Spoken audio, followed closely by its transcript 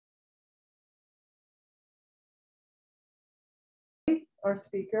our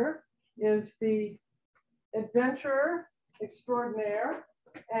speaker, is the adventurer extraordinaire.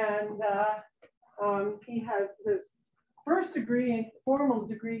 And he had his first degree, formal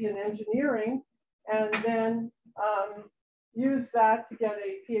degree in engineering, and then used that to get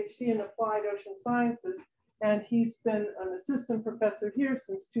a PhD in applied ocean sciences. And he's been an assistant professor here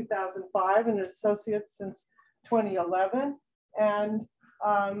since 2005 and an associate since 2011. And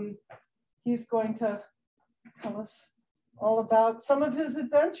he's going to tell us all about some of his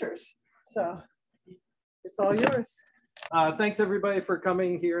adventures. So it's all yours. Thanks everybody for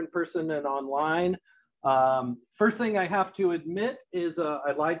coming here in person and online. First thing I have to admit is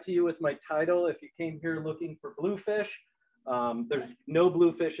I lied to you with my title. If you came here looking for bluefish, there's no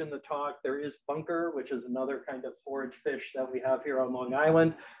bluefish in the talk. There is bunker, which is another kind of forage fish that we have here on Long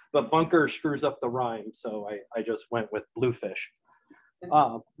Island, but bunker screws up the rhyme, so I just went with bluefish.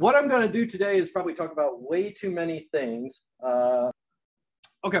 What I'm going to do today is probably talk about way too many things.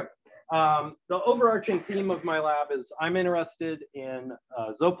 Okay. The overarching theme of my lab is I'm interested in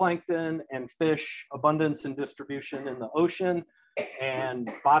zooplankton and fish abundance and distribution in the ocean,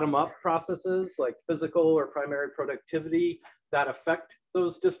 and bottom-up processes like physical or primary productivity that affect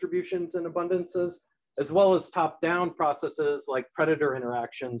those distributions and abundances, as well as top-down processes like predator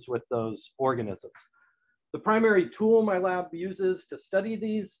interactions with those organisms. The primary tool my lab uses to study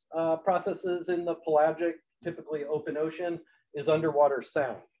these processes in the pelagic, typically open ocean, is underwater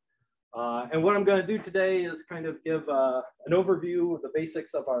sound. And what I'm going to do today is kind of give an overview of the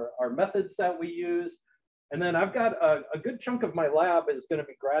basics of our methods that we use. And then I've got a good chunk of my lab is going to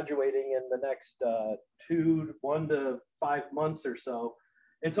be graduating in the next 1 to 5 months or so.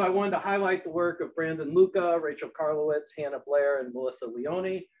 And so I wanted to highlight the work of Brandon Luca, Rachel Karlowitz, Hannah Blair, and Melissa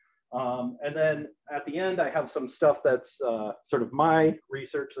Leone. And then at the end, I have some stuff that's sort of my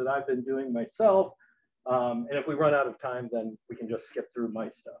research that I've been doing myself. And if we run out of time, then we can just skip through my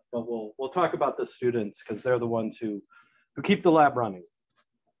stuff. But we'll talk about the students because they're the ones who keep the lab running.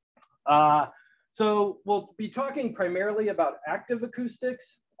 So we'll be talking primarily about active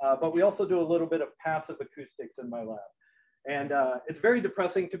acoustics, but we also do a little bit of passive acoustics in my lab. And it's very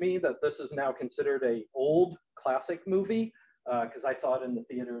depressing to me that this is now considered an old classic movie because I saw it in the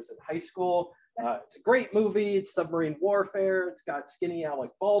theaters in high school. It's a great movie. It's submarine warfare. It's got skinny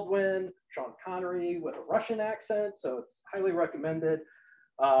Alec Baldwin, Sean Connery with a Russian accent, so it's highly recommended.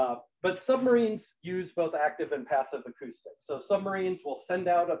 But submarines use both active and passive acoustics. So submarines will send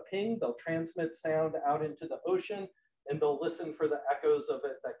out a ping, they'll transmit sound out into the ocean, and they'll listen for the echoes of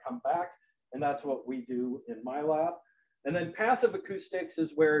it that come back. And that's what we do in my lab. And then passive acoustics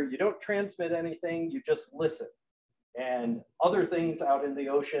is where you don't transmit anything, you just listen. And other things out in the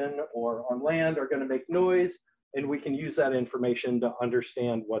ocean or on land are going to make noise, and we can use that information to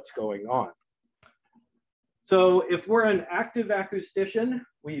understand what's going on. So if we're an active acoustician,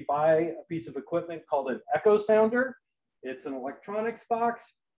 we buy a piece of equipment called an echo sounder. It's an electronics box,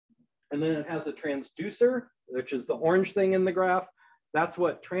 and then it has a transducer, which is the orange thing in the graph. That's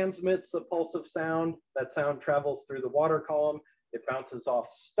what transmits a pulse of sound. That sound travels through the water column. It bounces off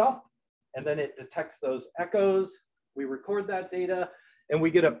stuff, and then it detects those echoes. We record that data, and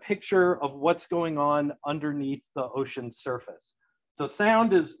we get a picture of what's going on underneath the ocean surface. So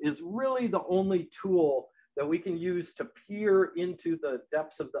sound is really the only tool that we can use to peer into the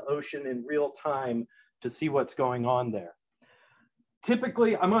depths of the ocean in real time to see what's going on there.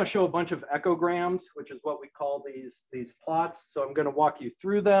 Typically, I'm going to show a bunch of echograms, which is what we call these plots. So I'm going to walk you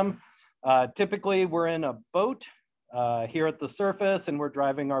through them. Typically, we're in a boat here at the surface, and we're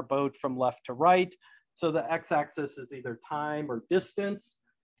driving our boat from left to right. So the x-axis is either time or distance.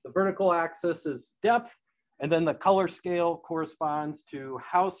 The vertical axis is depth. And then the color scale corresponds to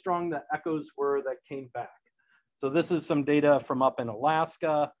how strong the echoes were that came back. So this is some data from up in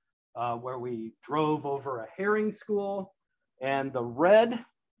Alaska, where we drove over a herring school. And the red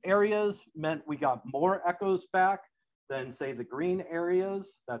areas meant we got more echoes back than, say, the green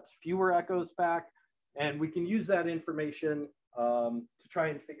areas. That's fewer echoes back. And we can use that information to try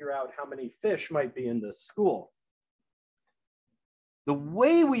and figure out how many fish might be in this school. The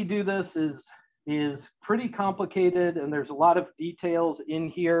way we do this is pretty complicated, and there's a lot of details in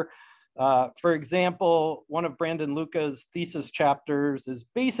here. For example, one of Brandon Luca's thesis chapters is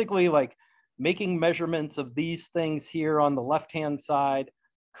basically like making measurements of these things here on the left-hand side,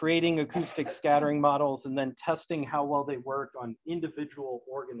 creating acoustic scattering models, and then testing how well they work on individual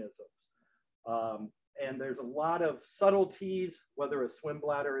organisms. And there's a lot of subtleties, whether a swim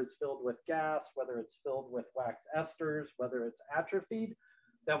bladder is filled with gas, whether it's filled with wax esters, whether it's atrophied,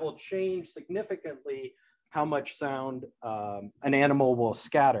 that will change significantly how much sound an animal will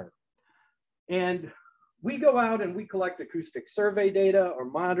scatter. And we go out and we collect acoustic survey data or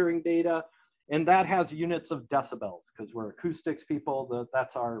monitoring data, and that has units of decibels because we're acoustics people,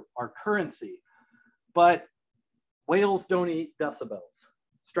 that's our currency. But whales don't eat decibels.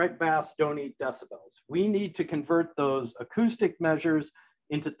 Striped bass don't eat decibels. We need to convert those acoustic measures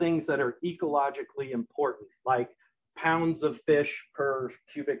into things that are ecologically important, like pounds of fish per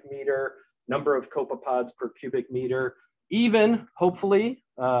cubic meter, number of copepods per cubic meter. Even, hopefully,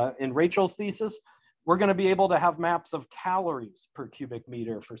 in Rachel's thesis, we're going to be able to have maps of calories per cubic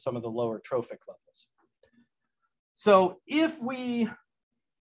meter for some of the lower trophic levels. So if we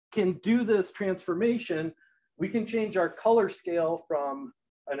can do this transformation, we can change our color scale from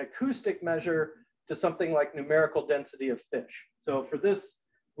an acoustic measure to something like numerical density of fish. So for this,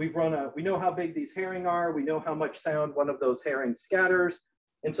 we know how big these herring are, we know how much sound one of those herrings scatters.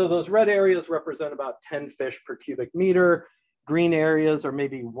 And so those red areas represent about 10 fish per cubic meter. Green areas are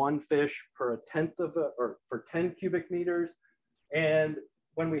maybe 1 fish per 1/10 of or for 10 cubic meters. And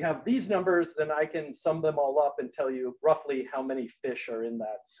when we have these numbers, then I can sum them all up and tell you roughly how many fish are in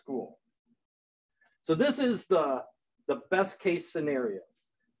that school. So this is the best case scenario.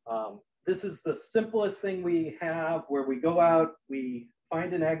 This is the simplest thing we have, where we go out, we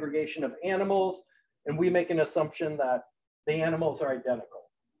find an aggregation of animals, and we make an assumption that the animals are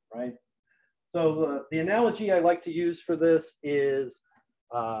identical, right? So the analogy I like to use for this is,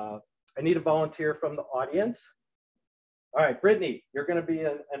 I need a volunteer from the audience. All right, Brittany, you're gonna be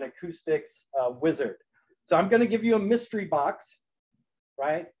an acoustics wizard. So I'm gonna give you a mystery box,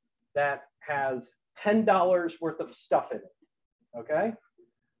 right? That has $10 worth of stuff in it, okay?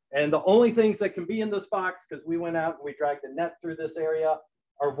 And the only things that can be in this box, because we went out and we dragged a net through this area,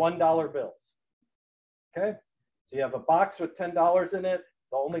 are $1 bills, okay? So you have a box with $10 in it.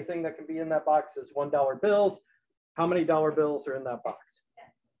 The only thing that can be in that box is $1 bills. How many dollar bills are in that box?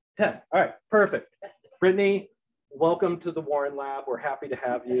 10. All right, perfect. Brittany, welcome to the Warren Lab. We're happy to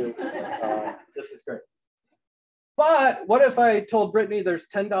have you. This is great. But what if I told Brittany there's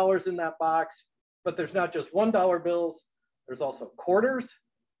 $10 in that box, but there's not just $1 bills, there's also quarters,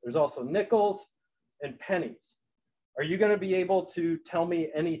 there's also nickels and pennies. Are you going to be able to tell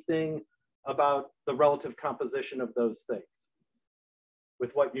me anything about the relative composition of those things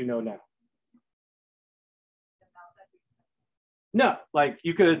with what you know now? No, like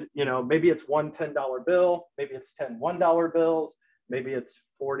you could, maybe it's one $10 bill, maybe it's 10 $1 bills, maybe it's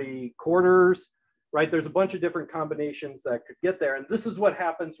 40 quarters, right? There's a bunch of different combinations that could get there. And this is what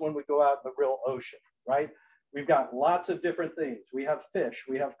happens when we go out in the real ocean, right? We've got lots of different things. We have fish,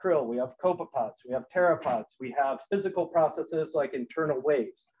 we have krill, we have copepods, we have pteropods, we have physical processes like internal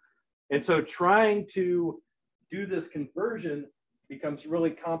waves. And so trying to do this conversion becomes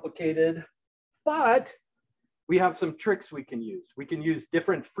really complicated, but we have some tricks we can use. We can use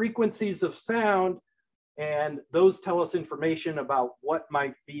different frequencies of sound, and those tell us information about what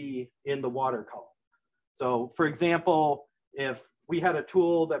might be in the water column. So for example, if we had a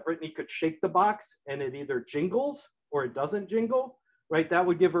tool that Brittany could shake the box and it either jingles or it doesn't jingle, right? That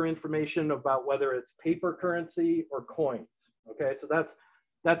would give her information about whether it's paper currency or coins, okay? So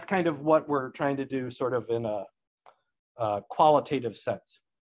that's kind of what we're trying to do sort of in a qualitative sense.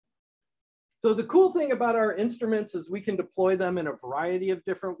 So the cool thing about our instruments is we can deploy them in a variety of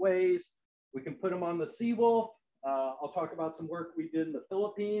different ways. We can put them on the Seawolf. I'll talk about some work we did in the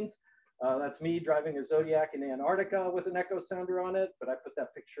Philippines. That's me driving a Zodiac in Antarctica with an echo sounder on it, but I put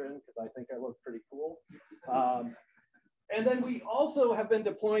that picture in because I think I look pretty cool. And then we also have been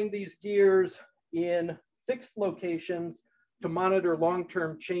deploying these gears in fixed locations to monitor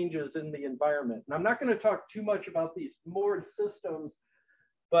long-term changes in the environment. And I'm not going to talk too much about these moored systems,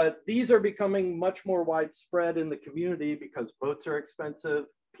 but these are becoming much more widespread in the community because boats are expensive,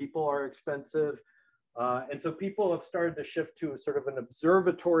 people are expensive. And so people have started to shift to a sort of an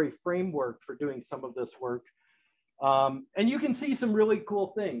observatory framework for doing some of this work. And you can see some really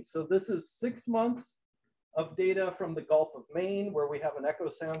cool things. So this is 6 months of data from the Gulf of Maine, where we have an echo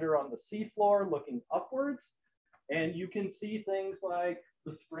sounder on the seafloor looking upwards. And you can see things like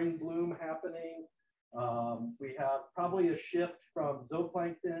the spring bloom happening. We have probably a shift from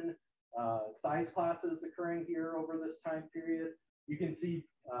zooplankton size classes occurring here over this time period. You can see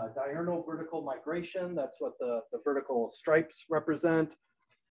diurnal vertical migration. That's what the vertical stripes represent.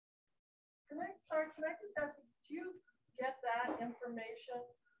 Can I just ask, do you get that information?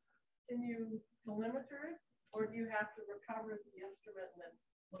 Can you telemeter it, or do you have to recover the instrument and then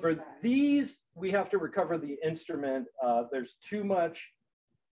look For back? these, we have to recover the instrument. There's too much.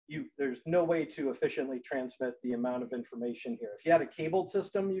 There's no way to efficiently transmit the amount of information here. If you had a cabled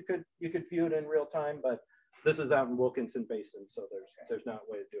system, you could view it in real time, but this is out in Wilkinson Basin, so there's not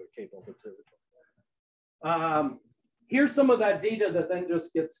a way to do a cabled observatory. Here's some of that data that then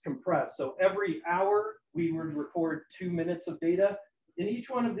just gets compressed. So every hour, we would record 2 minutes of data. And each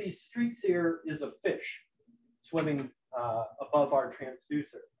one of these streaks here is a fish swimming above our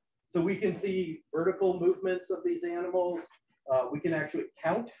transducer. So we can see vertical movements of these animals. We can actually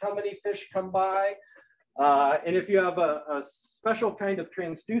count how many fish come by. And if you have a special kind of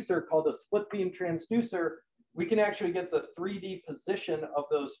transducer called a split beam transducer, we can actually get the 3D position of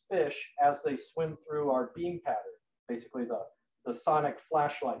those fish as they swim through our beam pattern. Basically the sonic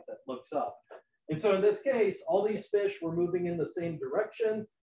flashlight that looks up. And so in this case, all these fish were moving in the same direction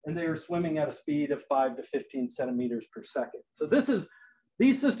and they were swimming at a speed of 5 to 15 centimeters per second. So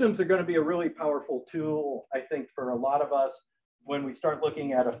these systems are going to be a really powerful tool, I think, for a lot of us when we start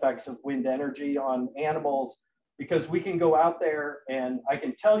looking at effects of wind energy on animals, because we can go out there and I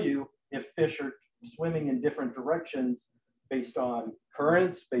can tell you if fish are swimming in different directions based on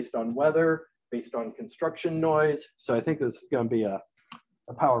currents, based on weather, based on construction noise. So I think this is going to be a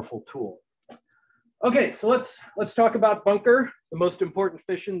powerful tool. Okay, so let's talk about bunker, the most important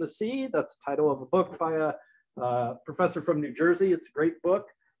fish in the sea. That's the title of a book by a professor from New Jersey. It's a great book.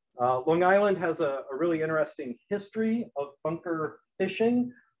 Long Island has a really interesting history of bunker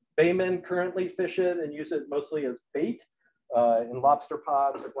fishing. Baymen currently fish it and use it mostly as bait in lobster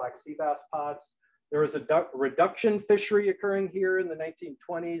pods or black sea bass pods. There was a reduction fishery occurring here in the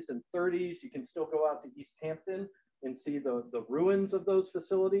 1920s and 30s. You can still go out to East Hampton and see the ruins of those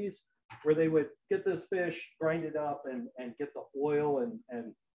facilities where they would get this fish, grind it up and get the oil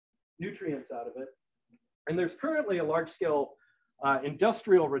and nutrients out of it. And there's currently a large scale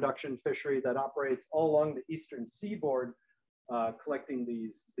industrial reduction fishery that operates all along the eastern seaboard collecting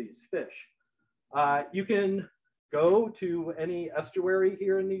these fish. You can go to any estuary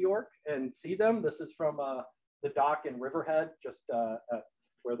here in New York and see them. This is from the dock in Riverhead, just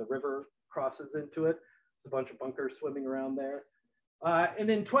where the river crosses into it. It's a bunch of bunkers swimming around there. And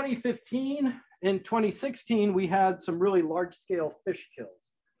in 2015 and 2016, we had some really large scale fish kills,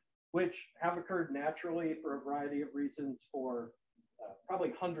 which have occurred naturally for a variety of reasons for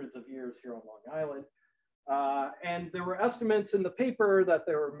probably hundreds of years here on Long Island. And there were estimates in the paper that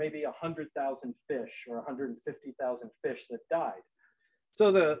there were maybe 100,000 fish or 150,000 fish that died.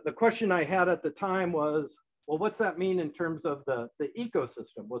 So the question I had at the time was, well, what's that mean in terms of the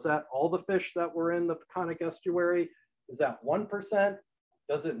ecosystem? Was that all the fish that were in the Peconic estuary? Is that 1%?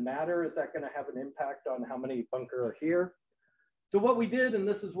 Does it matter? Is that going to have an impact on how many bunker are here? So what we did, and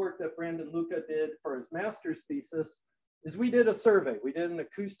this is work that Brandon Luca did for his master's thesis, is we did a survey. We did an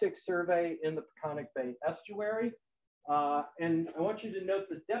acoustic survey in the Peconic Bay estuary. And I want you to note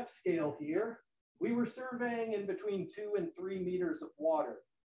the depth scale here. We were surveying in between 2 and 3 meters of water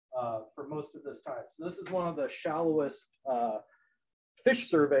for most of this time. So this is one of the shallowest fish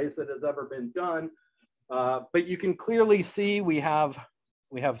surveys that has ever been done. But you can clearly see we have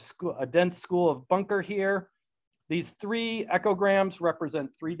a dense school of bunker here. These 3 echograms represent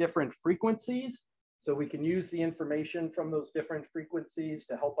 3 different frequencies. So we can use the information from those different frequencies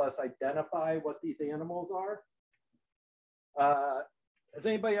to help us identify what these animals are. Has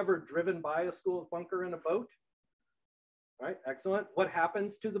anybody ever driven by a school of bunker in a boat? All right, excellent. What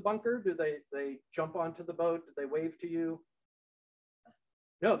happens to the bunker? Do they jump onto the boat? Do they wave to you?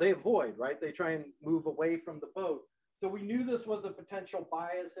 No, they avoid, right? They try and move away from the boat. So we knew this was a potential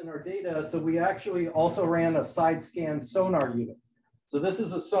bias in our data. So we actually also ran a side scan sonar unit. So this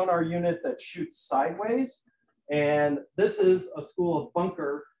is a sonar unit that shoots sideways. And this is a school of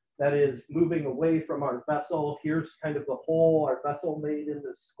bunker that is moving away from our vessel. Here's kind of the hole our vessel made in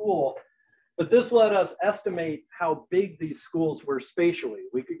this school. But this let us estimate how big these schools were spatially.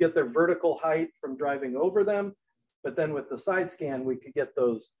 We could get their vertical height from driving over them. But then with the side scan, we could get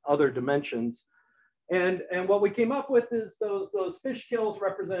those other dimensions. And what we came up with is those fish kills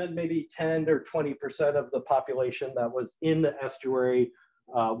represented maybe 10 or 20% of the population that was in the estuary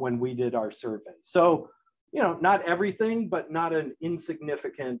when we did our survey. So, you know, not everything, but not an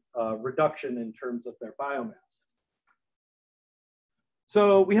insignificant reduction in terms of their biomass.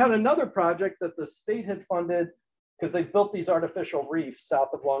 So we had another project that the state had funded because they've built these artificial reefs south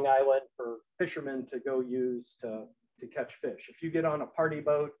of Long Island for fishermen to go use to catch fish. If you get on a party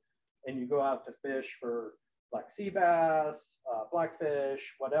boat and you go out to fish for black sea bass,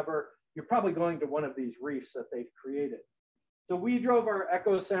 blackfish, whatever, you're probably going to one of these reefs that they've created. So we drove our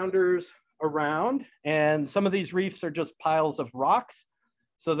echo sounders around, and some of these reefs are just piles of rocks.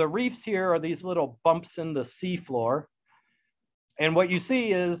 So the reefs here are these little bumps in the seafloor. And what you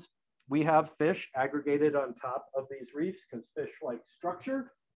see is we have fish aggregated on top of these reefs because fish like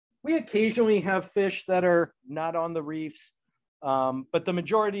structure. We occasionally have fish that are not on the reefs. but the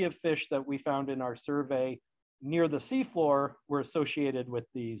majority of fish that we found in our survey near the seafloor were associated with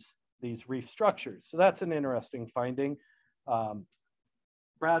these reef structures. So that's an interesting finding.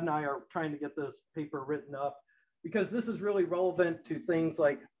 Brad and I are trying to get this paper written up because this is really relevant to things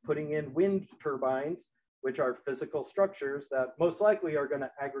like putting in wind turbines, which are physical structures that most likely are going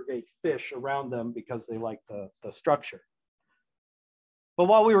to aggregate fish around them because they like the structure. But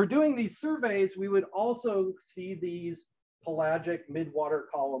while we were doing these surveys, we would also see these pelagic mid-water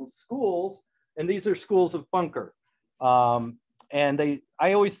column schools, and these are schools of bunker. And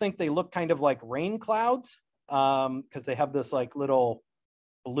I always think they look kind of like rain clouds because they have this like little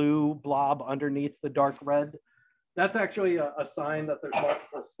blue blob underneath the dark red. That's actually a sign that there's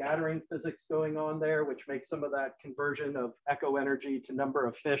multiple scattering physics going on there, which makes some of that conversion of echo energy to number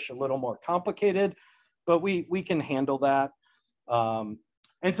of fish a little more complicated, but we can handle that.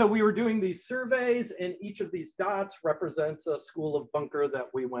 And so we were doing these surveys, and each of these dots represents a school of bunker that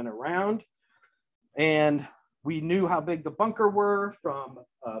we went around. And we knew how big the bunker were from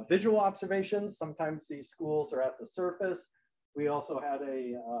visual observations. Sometimes these schools are at the surface. We also had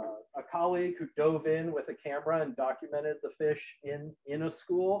a colleague who dove in with a camera and documented the fish in a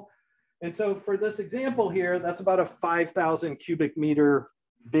school. And so for this example here, that's about a 5,000 cubic meter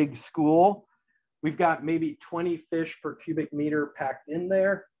big school. We've got maybe 20 fish per cubic meter packed in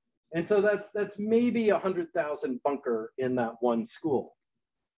there. And so that's maybe 100,000 bunker in that one school.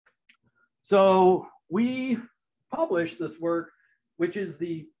 So we published this work, which is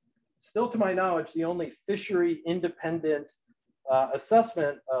still to my knowledge, the only fishery independent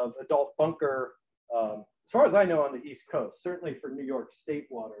assessment of adult bunker, as far as I know, on the East Coast, certainly for New York State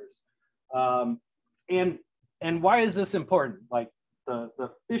waters. And why is this important? Like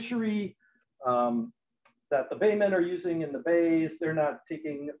the fishery that the baymen are using in the bays, they're not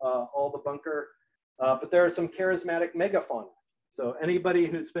taking all the bunker, but there are some charismatic megafauna. So anybody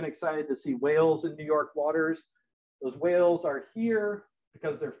who's been excited to see whales in New York waters, those whales are here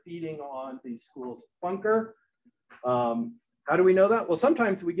because they're feeding on these schools of bunker. How do we know that? Well,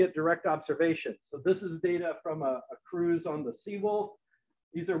 sometimes we get direct observations. So this is data from a cruise on the Seawolf.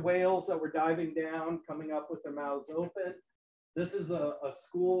 These are whales that were diving down, coming up with their mouths open. This is a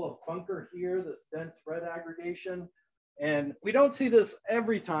school of bunker here, this dense red aggregation. And we don't see this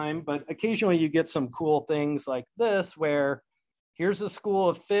every time, but occasionally you get some cool things like this, where here's a school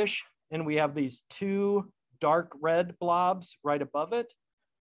of fish, and we have these two dark red blobs right above it.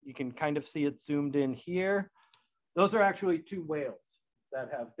 You can kind of see it zoomed in here. Those are actually two whales that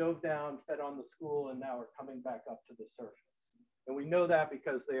have dove down, fed on the school, and now are coming back up to the surface. And we know that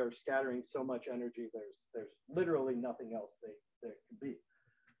because they are scattering so much energy, there's literally nothing else there can be.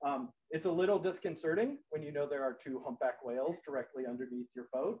 It's a little disconcerting when you know there are two humpback whales directly underneath your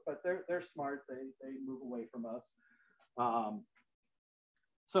boat, but they're smart, they move away from us.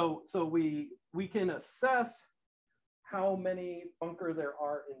 So we can assess how many bunker there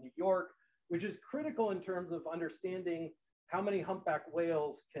are in New York, which is critical in terms of understanding how many humpback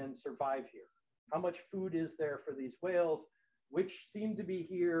whales can survive here. How much food is there for these whales, which seem to be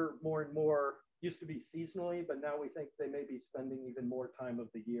here more and more, used to be seasonally, but now we think they may be spending even more time of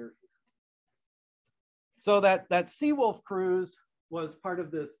the year here. So that Seawolf cruise was part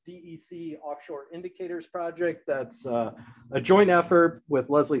of this DEC Offshore Indicators project. That's a joint effort with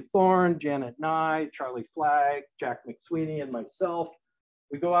Leslie Thorne, Janet Nye, Charlie Flagg, Jack McSweeney, and myself.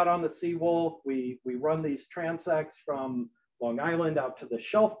 We go out on the Seawolf, we run these transects from Long Island out to the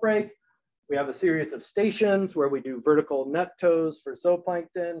shelf break. We have a series of stations where we do vertical net tows for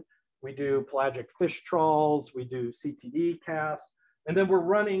zooplankton. We do pelagic fish trawls, we do CTD casts, and then we're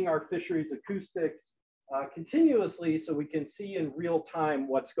running our fisheries acoustics continuously so we can see in real time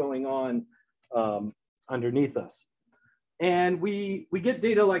what's going on underneath us. And we get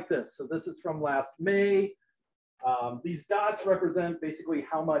data like this. So this is from last May. These dots represent basically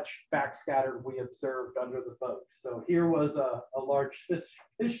how much backscatter we observed under the boat. So here was a large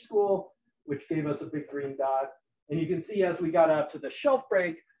fish school, which gave us a big green dot. And you can see as we got out to the shelf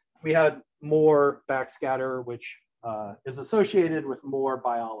break, we had more backscatter, which is associated with more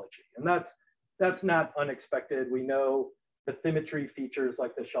biology. And that's not unexpected. We know bathymetry features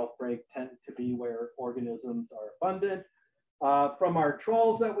like the shelf break tend to be where organisms are abundant. From our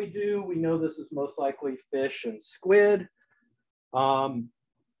trawls that we do, we know this is most likely fish and squid.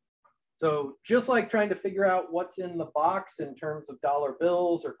 So just like trying to figure out what's in the box in terms of dollar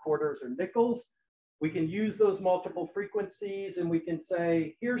bills or quarters or nickels, we can use those multiple frequencies and we can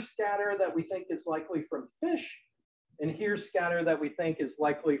say, here's scatter that we think is likely from fish, and here's scatter that we think is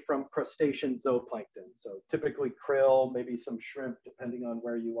likely from crustacean zooplankton. So typically krill, maybe some shrimp, depending on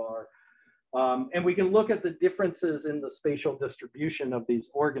where you are. And we can look at the differences in the spatial distribution of these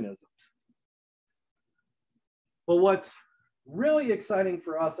organisms. But what's really exciting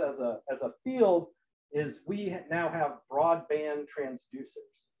for us as a field is we now have broadband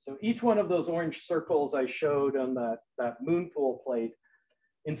transducers. So each one of those orange circles I showed on that moon pool plate,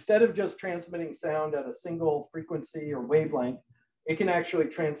 instead of just transmitting sound at a single frequency or wavelength, it can actually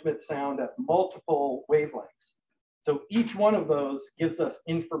transmit sound at multiple wavelengths. So each one of those gives us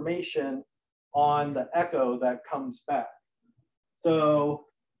information on the echo that comes back. So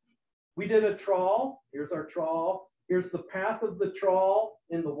we did a trawl. Here's our trawl. Here's the path of the trawl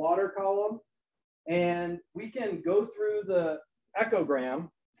in the water column. And we can go through the echogram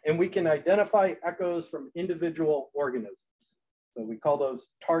and we can identify echoes from individual organisms. So we call those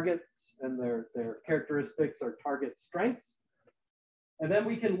targets, and their characteristics are target strengths. And then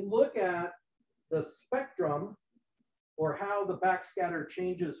we can look at the spectrum, or how the backscatter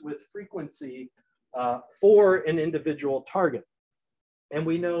changes with frequency for an individual target. And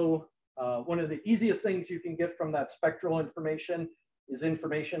we know one of the easiest things you can get from that spectral information is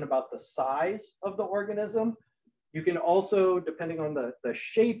information about the size of the organism. You can also, depending on the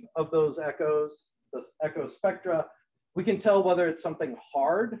shape of those echoes, the echo spectra, we can tell whether it's something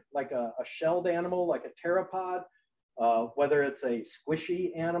hard, like a shelled animal, like a pteropod, whether it's a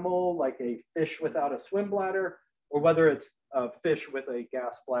squishy animal, like a fish without a swim bladder, or whether it's a fish with a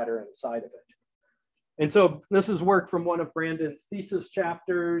gas bladder inside of it. And so this is work from one of Brandon's thesis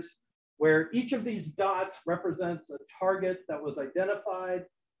chapters, where each of these dots represents a target that was identified,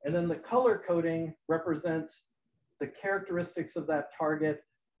 and then the color coding represents the characteristics of that target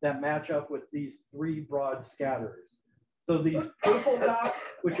that match up with these three broad scatterers. So these purple dots,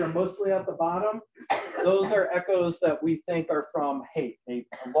 which are mostly at the bottom, those are echoes that we think are from hate, a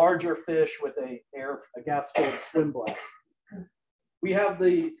larger fish with a gas-filled swim bladder. We have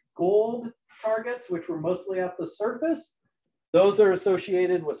these gold targets, which were mostly at the surface. Those are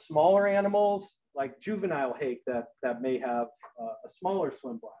associated with smaller animals, like juvenile hake that may have a smaller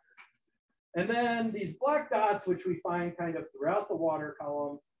swim bladder. And then these black dots, which we find kind of throughout the water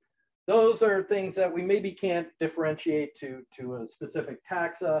column, those are things that we maybe can't differentiate to a specific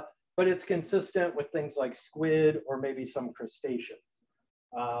taxa, but it's consistent with things like squid or maybe some crustaceans.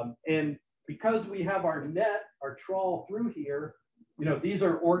 And because we have our net, our trawl through here, you know, these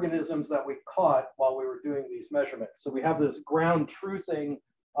are organisms that we caught while we were doing these measurements. So we have this ground truthing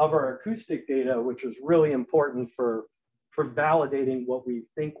of our acoustic data, which is really important for validating what we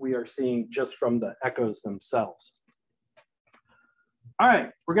think we are seeing just from the echoes themselves. All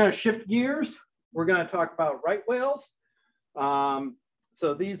right, we're going to shift gears. We're going to talk about right whales.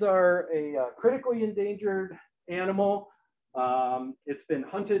 So these are a critically endangered animal. It's been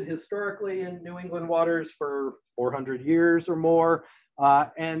hunted historically in New England waters for 400 years or more.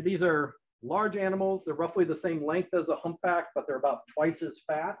 And these are large animals. They're roughly the same length as a humpback, but they're about twice as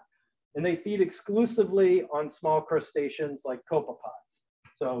fat. And they feed exclusively on small crustaceans like copepods.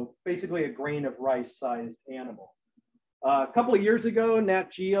 So basically a grain of rice sized animal. A couple of years ago,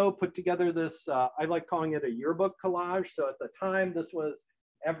 Nat Geo put together this, I like calling it a yearbook collage. So at the time, this was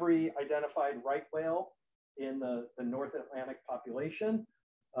every identified right whale in the North Atlantic population.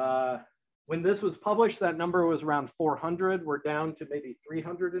 When this was published, that number was around 400. We're down to maybe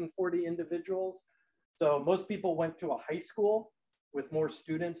 340 individuals. So most people went to a high school with more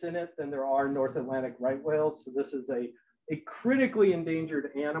students in it than there are North Atlantic right whales. So this is a critically endangered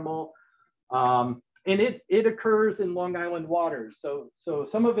animal. And it occurs in Long Island waters. So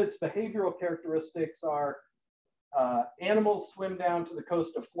some of its behavioral characteristics are animals swim down to the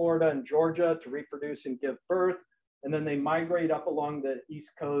coast of Florida and Georgia to reproduce and give birth. And then they migrate up along the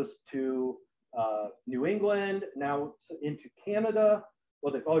East Coast to New England, now into Canada.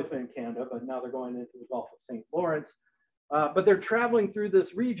 Well, they've always been in Canada, but now they're going into the Gulf of St. Lawrence. But they're traveling through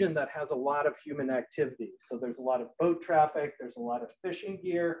this region that has a lot of human activity. So there's a lot of boat traffic, there's a lot of fishing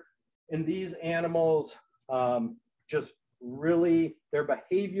gear, and these animals just really, their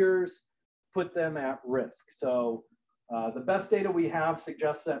behaviors put them at risk. So the best data we have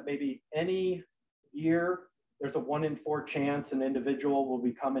suggests that maybe any year, there's a 1 in 4 chance an individual will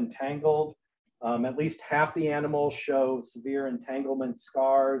become entangled. At least half the animals show severe entanglement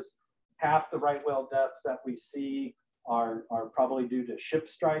scars. Half the right whale deaths that we see are probably due to ship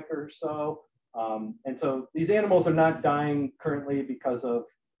strike or so. And so these animals are not dying currently because of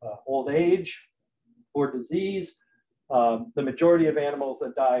old age or disease. The majority of animals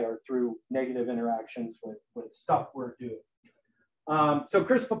that die are through negative interactions with stuff we're doing. So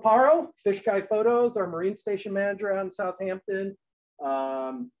Chris Paparo, Fish Guy Photos, our marine station manager out in Southampton,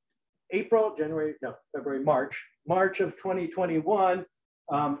 March of 2021,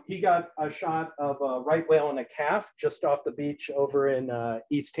 He got a shot of a right whale and a calf just off the beach over in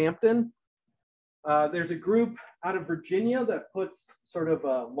East Hampton. There's a group out of Virginia that puts sort of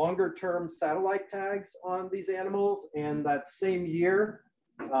longer term satellite tags on these animals. And that same year,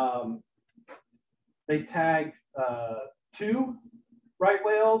 they tagged 2 right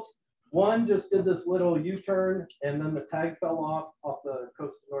whales. One just did this little U-turn and then the tag fell off the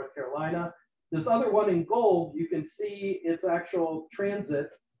coast of North Carolina. This other one in gold, you can see its actual transit,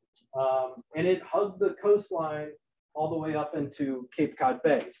 and it hugged the coastline all the way up into Cape Cod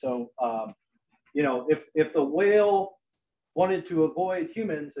Bay. So, you know, if the whale wanted to avoid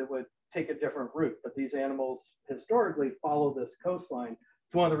humans, it would take a different route. But these animals historically follow this coastline.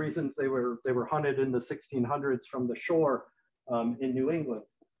 It's one of the reasons they were hunted in the 1600s from the shore in New England.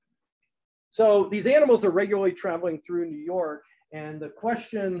 So these animals are regularly traveling through New York, and the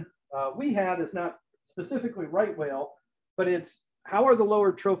question we had is not specifically right whale, but it's how are the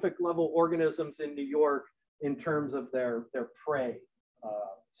lower trophic level organisms in New York in terms of their prey,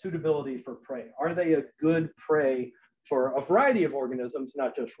 suitability for prey? Are they a good prey for a variety of organisms,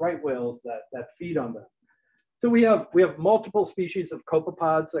 not just right whales that feed on them? So we have multiple species of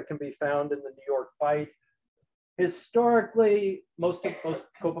copepods that can be found in the New York Bight. Historically, most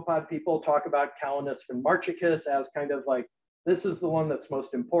copepod people talk about Calanus finmarchicus as kind of like, this is the one that's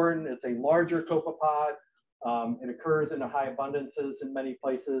most important. It's a larger copepod. It occurs in high abundances in many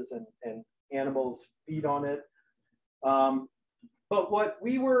places, and animals feed on it. But what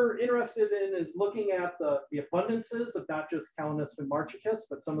we were interested in is looking at the abundances of not just Calanus finmarchicus,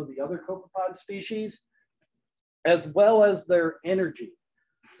 but some of the other copepod species, as well as their energy.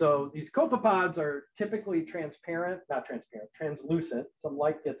 So these copepods are typically translucent. Some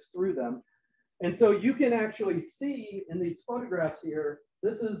light gets through them. And so you can actually see in these photographs here,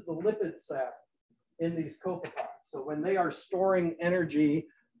 this is the lipid sac in these copepods. So when they are storing energy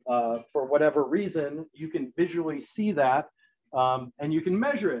for whatever reason, you can visually see that and you can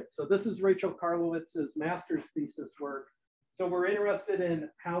measure it. So this is Rachel Karlowitz's master's thesis work. So we're interested in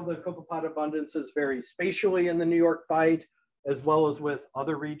how the copepod abundances vary spatially in the New York Bight, as well as with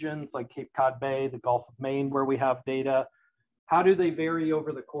other regions like Cape Cod Bay, the Gulf of Maine, where we have data. How do they vary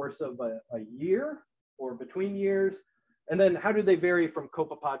over the course of a year or between years? And then how do they vary from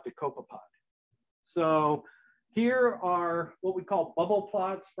copepod to copepod? So here are what we call bubble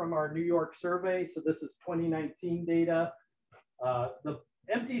plots from our New York survey. So this is 2019 data. The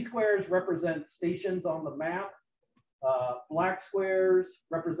empty squares represent stations on the map. Black squares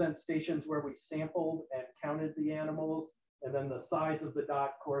represent stations where we sampled and counted the animals. And then the size of the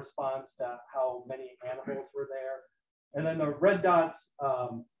dot corresponds to how many animals were there. And then the red dots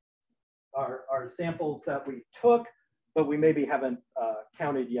are samples that we took, but we maybe haven't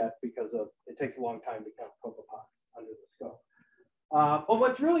counted yet because it takes a long time to count copepods under the scope. But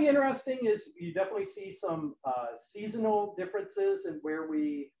what's really interesting is you definitely see some seasonal differences in where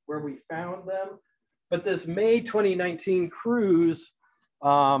we found them. But this May 2019 cruise,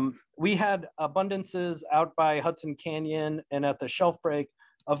 we had abundances out by Hudson Canyon and at the shelf break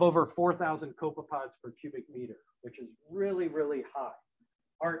of over 4,000 copepods per cubic meter, which is really, really high.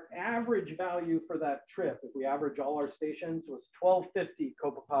 Our average value for that trip, if we average all our stations, was 1,250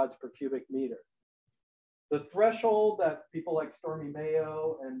 copepods per cubic meter. The threshold that people like Stormy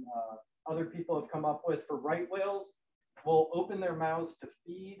Mayo and other people have come up with for right whales will open their mouths to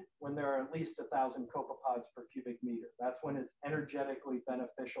feed when there are at least 1,000 copepods per cubic meter. That's when it's energetically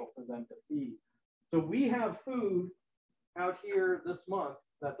beneficial for them to feed. So we have food out here this month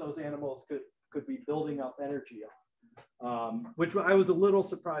that those animals could be building up energy on, which I was a little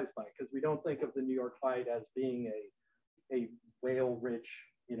surprised by, because we don't think of the New York Bight as being a whale-rich,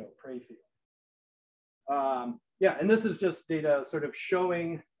 prey field. Yeah, and this is just data sort of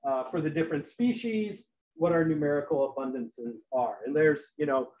showing for the different species what our numerical abundances are. And there's,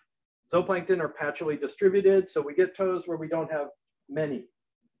 zooplankton are patchily distributed. So we get tows where we don't have many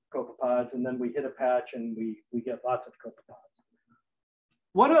copepods, and then we hit a patch and we get lots of copepods.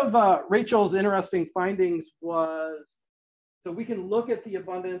 One of Rachel's interesting findings was, so we can look at the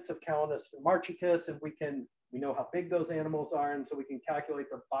abundance of Calanus finmarchicus, and we know how big those animals are, and so we can calculate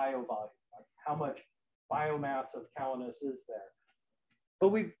their biovolume, like how much biomass of Calanus is there. But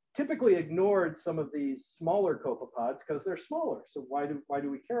we've typically ignored some of these smaller copepods because they're smaller. So why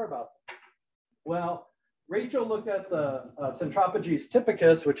do we care about them? Well, Rachel looked at the Centropodes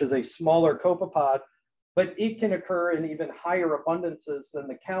typicus, which is a smaller copepod, but it can occur in even higher abundances than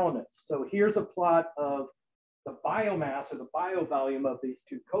the Calanus. So here's a plot of the biomass or the biovolume of these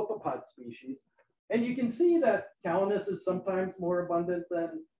two copepod species. And you can see that Calanus is sometimes more abundant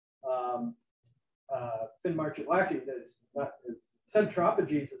than fin marching, well, actually, it's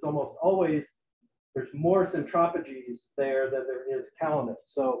centropagies is almost always, there's more centropagies there than there is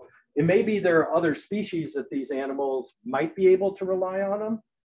calanists. So it may be there are other species that these animals might be able to rely on them.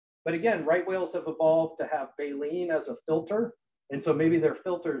 But again, right whales have evolved to have baleen as a filter. And so maybe their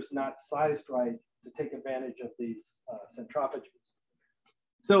filter's not sized right to take advantage of these centropagies.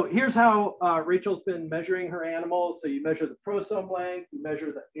 So here's how Rachel's been measuring her animals. So you measure the prosome length, you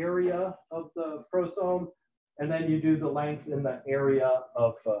measure the area of the prosome, and then you do the length in the area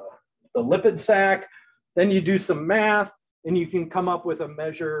of the lipid sac. Then you do some math, and you can come up with a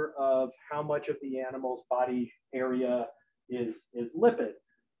measure of how much of the animal's body area is lipid.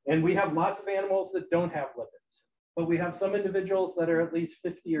 And we have lots of animals that don't have lipids, but we have some individuals that are at least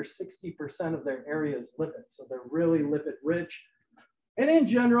 50 or 60% of their area is lipid. So they're really lipid rich. And in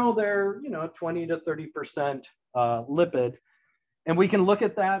general, they're 20 to 30% lipid. And we can look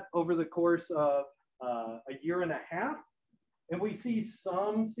at that over the course of a year and a half. And we see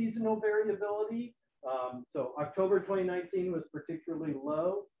some seasonal variability. So October 2019 was particularly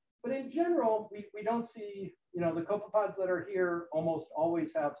low. But in general, we don't see, the copepods that are here almost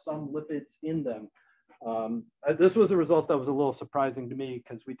always have some lipids in them. This was a result that was a little surprising to me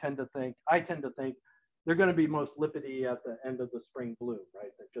because I tend to think they're going to be most lipidy at the end of the spring bloom, right?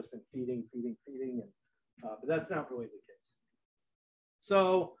 They've just been feeding, and, but that's not really the case.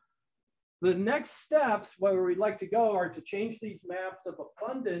 So the next steps where we'd like to go are to change these maps of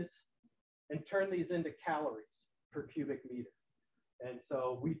abundance and turn these into calories per cubic meter. And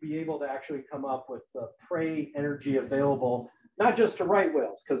so we'd be able to actually come up with the prey energy available, not just to right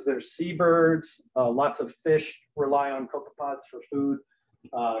whales, because there's seabirds, lots of fish rely on copepods for food.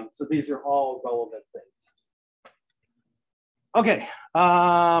 So these are all relevant things. Okay,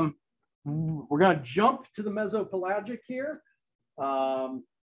 we're going to jump to the mesopelagic here.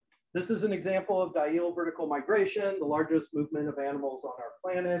 This is an example of diel vertical migration, the largest movement of animals on our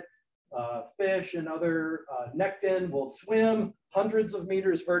planet. Fish and other nekton will swim hundreds of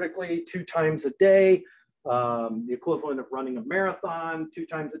meters vertically 2 times a day, the equivalent of running a marathon 2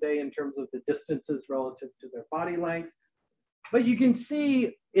 times a day in terms of the distances relative to their body length. But you can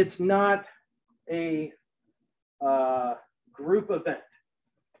see it's not a group event,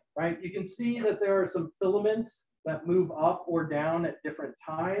 right? You can see that there are some filaments that move up or down at different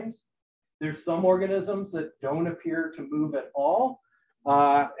times. There's some organisms that don't appear to move at all.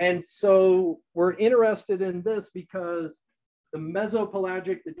 And so we're interested in this because the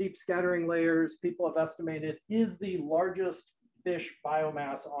mesopelagic, the deep scattering layers, people have estimated, is the largest fish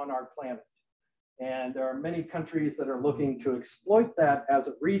biomass on our planet. And there are many countries that are looking to exploit that as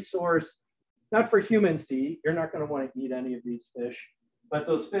a resource, not for humans to eat. You're not going to want to eat any of these fish, but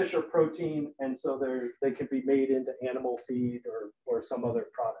those fish are protein, and so they can be made into animal feed or some other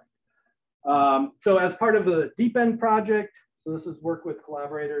product. So as part of the Deep End project, so this is work with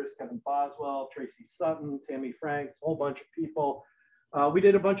collaborators, Kevin Boswell, Tracy Sutton, Tammy Franks, a whole bunch of people. We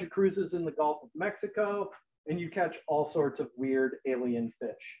did a bunch of cruises in the Gulf of Mexico, and you catch all sorts of weird alien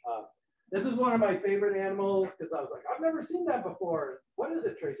fish. This is one of my favorite animals because I was like, I've never seen that before. What is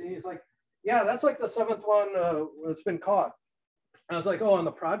it, Tracy? And he's like, yeah, that's like the 7th one that's been caught. And I was like, oh, on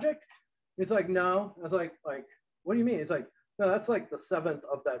the project? He's like, no. I was like, what do you mean? He's like, no, that's like the 7th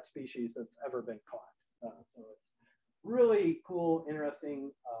of that species that's ever been caught. So it's really cool,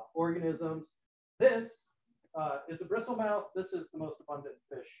 interesting organisms. This is a bristlemouth. This is the most abundant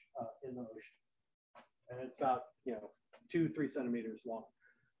fish in the ocean. And it's about 2-3 centimeters long.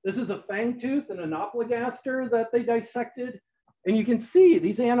 This is a fangtooth and an oplagaster that they dissected. And you can see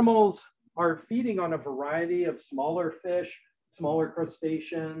these animals are feeding on a variety of smaller fish, smaller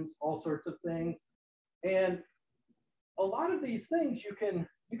crustaceans, all sorts of things. And a lot of these things you can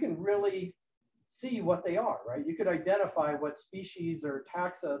really see what they are, right? You could identify what species or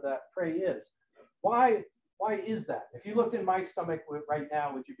taxa that prey is. Why is that? If you looked in my stomach right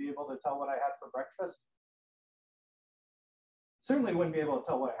now, would you be able to tell what I had for breakfast? Certainly wouldn't be able to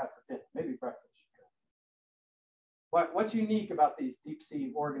tell what I had for dinner. Maybe breakfast. What's unique about these deep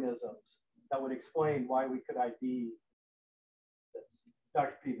sea organisms that would explain why we could ID this?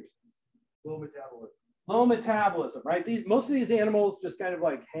 Dr. Peterson. Low metabolism. Low metabolism, right? Most of these animals just kind of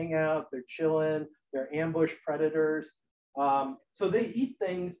like hang out, they're chilling, they're ambush predators. So they eat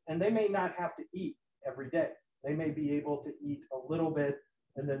things and they may not have to eat every day. They may be able to eat a little bit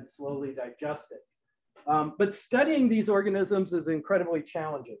and then slowly digest it. But studying these organisms is incredibly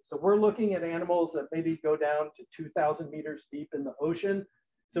challenging. So we're looking at animals that maybe go down to 2,000 meters deep in the ocean.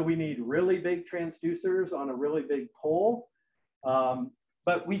 So we need really big transducers on a really big pole.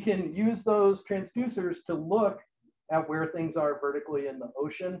 But we can use those transducers to look at where things are vertically in the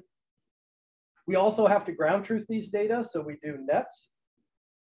ocean. We also have to ground truth these data, so we do nets.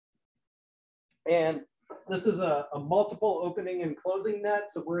 And this is a multiple opening and closing net,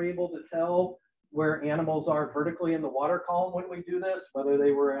 so we're able to tell where animals are vertically in the water column when we do this, whether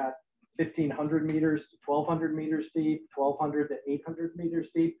they were at 1,500 meters to 1,200 meters deep, 1,200 to 800 meters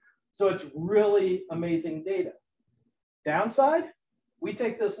deep. So it's really amazing data. Downside, we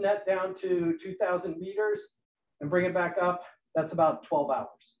take this net down to 2,000 meters and bring it back up. That's about 12 hours.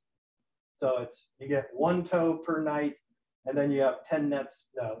 So you get 1 tow per night, and then you have 10 nets,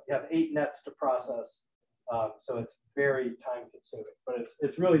 no, you have 8 nets to process. So it's very time consuming, but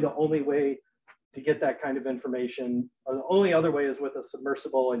it's really the only way to get that kind of information. Or the only other way is with a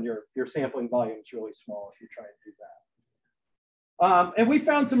submersible, and your sampling volume is really small if you try and do that. And we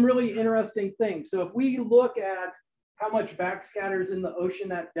found some really interesting things. So if we look at how much backscatters in the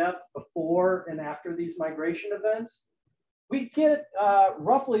ocean at depth before and after these migration events, we get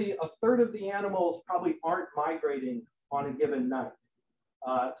roughly a third of the animals probably aren't migrating on a given night.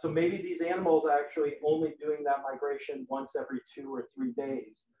 So maybe these animals are actually only doing that migration once every 2 or 3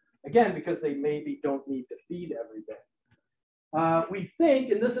 days. Again, because they maybe don't need to feed every day. We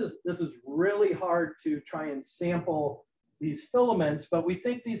think, and this is really hard to try and sample these filaments, but we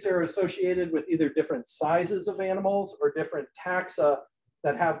think these are associated with either different sizes of animals or different taxa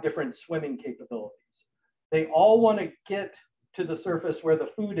that have different swimming capabilities. They all want to get to the surface where the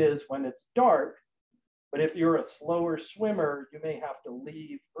food is when it's dark, but if you're a slower swimmer, you may have to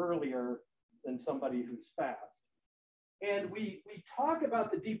leave earlier than somebody who's fast. And we talk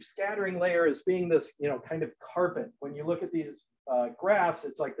about the deep scattering layer as being this, kind of carpet. When you look at these graphs,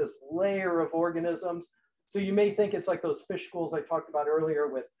 it's like this layer of organisms. So you may think it's like those fish schools I talked about earlier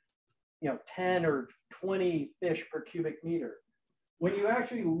with, 10 or 20 fish per cubic meter. When you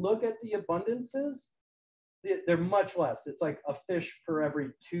actually look at the abundances, they're much less. It's like a fish per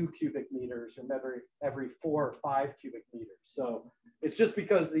every 2 cubic meters or every 4 or 5 cubic meters. So it's just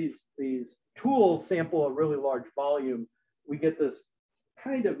because these tools sample a really large volume, we get this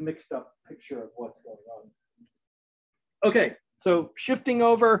kind of mixed up picture of what's going on. Okay, so shifting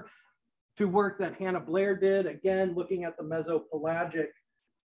over to work that Hannah Blair did, again, looking at the mesopelagic.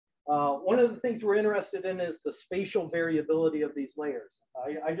 One of the things we're interested in is the spatial variability of these layers.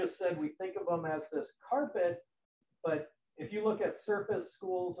 I just said we think of them as this carpet, but if you look at surface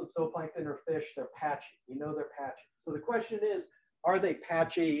schools of zooplankton or fish, they're patchy. They're patchy. So the question is, are they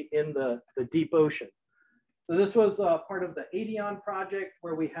patchy in the deep ocean? So this was part of the Adion project,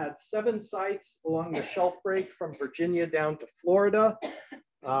 where we had 7 sites along the shelf break from Virginia down to Florida.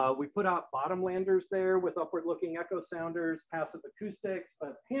 We put out bottomlanders there with upward looking echo sounders, passive acoustics,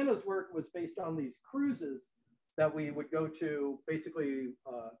 but Hannah's work was based on these cruises that we would go to basically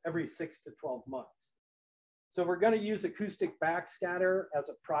every 6 to 12 months. So we're going to use acoustic backscatter as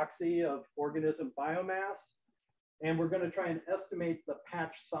a proxy of organism biomass. And we're going to try and estimate the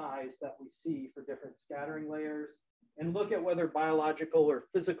patch size that we see for different scattering layers and look at whether biological or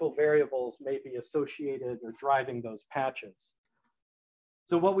physical variables may be associated or driving those patches.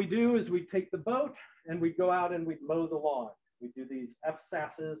 So what we do is we take the boat and we go out and we mow the lawn. We do these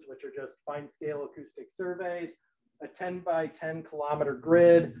FSASs, which are just fine scale acoustic surveys, a 10 by 10 kilometer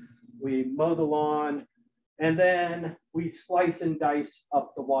grid. We mow the lawn, and then we slice and dice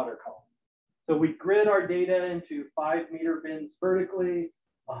up the water column. So we grid our data into 5-meter bins vertically,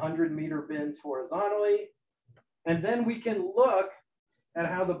 100-meter bins horizontally, and then we can look at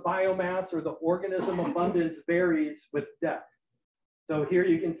how the biomass or the organism abundance varies with depth. So here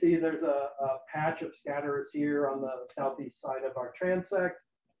you can see there's a patch of scatterers here on the southeast side of our transect.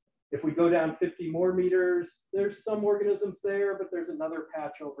 If we go down 50 more meters, there's some organisms there, but there's another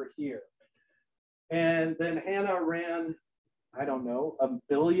patch over here. And then Hannah ran, I don't know, 1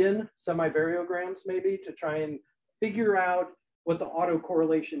 billion semivariograms maybe to try and figure out what the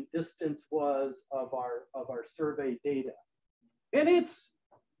autocorrelation distance was of our survey data. And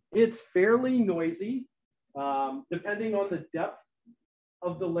it's fairly noisy, depending on the depth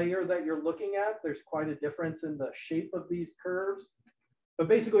of the layer that you're looking at. There's quite a difference in the shape of these curves. But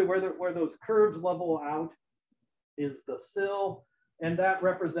basically where those curves level out is the sill, and that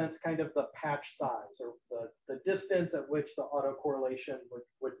represents kind of the patch size or the distance at which the autocorrelation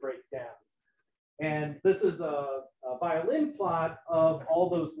would break down. And this is a violin plot of all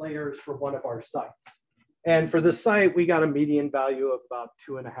those layers for one of our sites. And for this site, we got a median value of about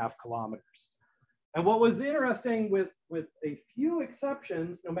 2.5 kilometers. And what was interesting with a few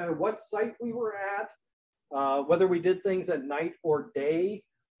exceptions, no matter what site we were at, whether we did things at night or day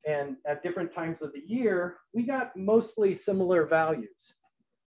and at different times of the year, we got mostly similar values.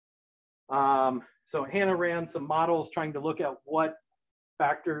 So Hannah ran some models trying to look at what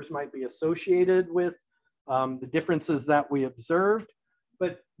factors might be associated with the differences that we observed.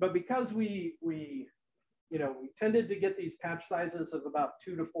 But because we tended to get these patch sizes of about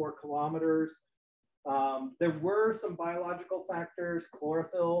 2 to 4 kilometers, there were some biological factors,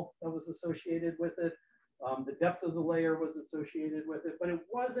 chlorophyll that was associated with it. The depth of the layer was associated with it, but it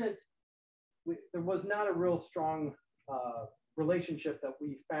wasn't, there was not a real strong relationship that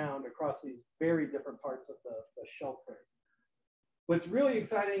we found across these very different parts of the shelf frame. What's really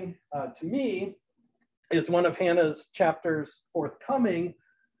exciting to me is one of Hannah's chapters forthcoming,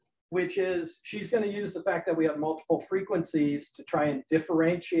 which is she's going to use the fact that we have multiple frequencies to try and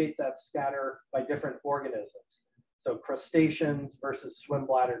differentiate that scatter by different organisms. So crustaceans versus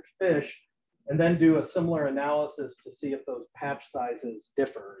swim-bladdered fish, and then do a similar analysis to see if those patch sizes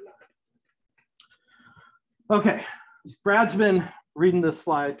differ or not. Okay, Brad's been reading this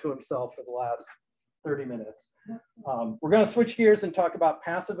slide to himself for the last 30 minutes. We're going to switch gears and talk about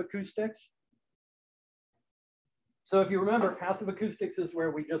passive acoustics. So if you remember, passive acoustics is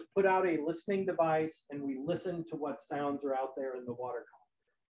where we just put out a listening device and we listen to what sounds are out there in the water column.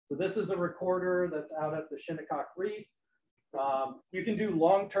 So this is a recorder that's out at the Shinnecock Reef. You can do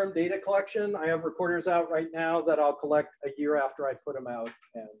long-term data collection. I have recorders out right now that I'll collect a year after I put them out,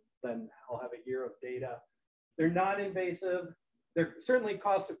 and then I'll have a year of data. They're not invasive. They're certainly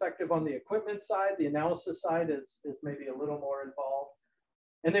cost-effective on the equipment side. The analysis side is maybe a little more involved.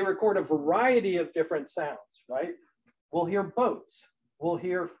 And they record a variety of different sounds, right? We'll hear boats, we'll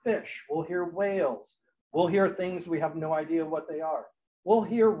hear fish, we'll hear whales, we'll hear things we have no idea what they are. We'll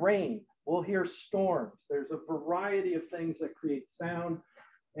hear rain, we'll hear storms. There's a variety of things that create sound.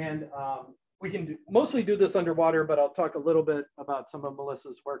 And we can mostly do this underwater, but I'll talk a little bit about some of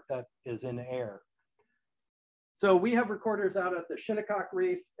Melissa's work that is in air. So we have recorders out at the Shinnecock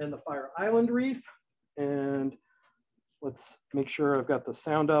Reef and the Fire Island Reef. And let's make sure I've got the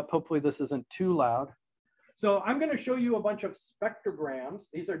sound up. Hopefully this isn't too loud. So I'm going to show you a bunch of spectrograms.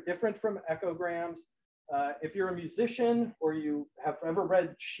 These are different from echograms. If you're a musician or you have ever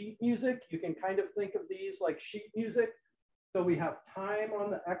read sheet music, you can kind of think of these like sheet music. So we have time on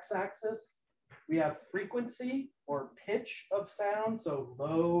the x-axis. We have frequency or pitch of sound. So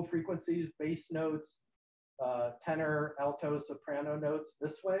low frequencies, bass notes, tenor, alto, soprano notes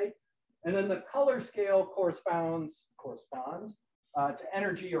this way. And then the color scale corresponds to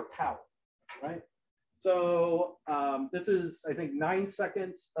energy or power, right? So this is, I think, 9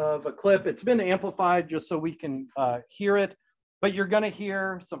 seconds of a clip. It's been amplified just so we can hear it, but you're going to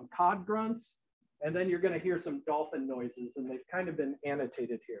hear some cod grunts, and then you're going to hear some dolphin noises, and they've kind of been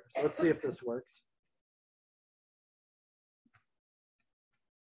annotated here. So let's see if this works.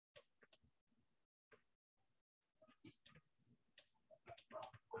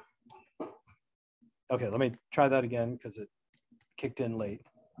 Okay, let me try that again because it kicked in late.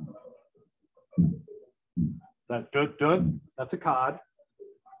 Is that good? That's a cod.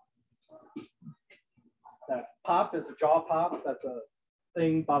 That pop is a jaw pop. That's a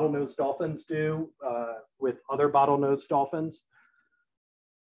thing bottlenose dolphins do with other bottlenose dolphins.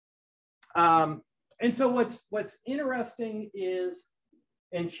 And so what's interesting is,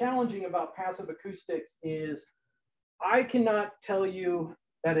 and challenging about passive acoustics is, I cannot tell you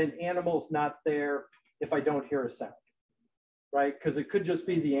that an animal's not there if I don't hear a sound, right? Because it could just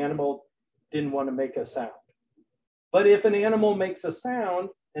be the animal didn't want to make a sound. But if an animal makes a sound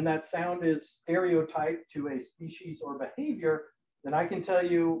and that sound is stereotyped to a species or behavior, then I can tell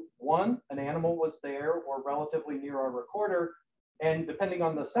you, one, an animal was there or relatively near our recorder. And depending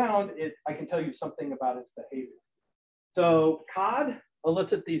on the sound, I can tell you something about its behavior. So cod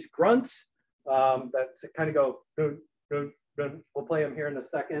elicit these grunts that kind of go, dun, dun, dun. We'll play them here in a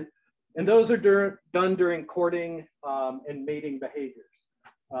second. And those are done during courting and mating behaviors.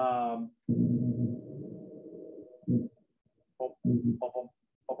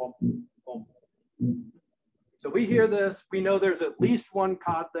 So we hear this, we know there's at least one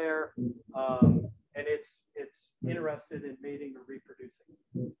cod there, and it's interested in mating or reproducing.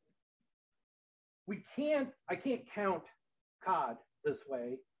 I can't count cod this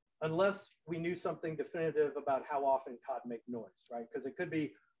way unless we knew something definitive about how often cod make noise, right? Because it could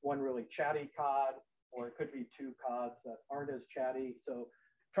be one really chatty cod, or it could be 2 cods that aren't as chatty. So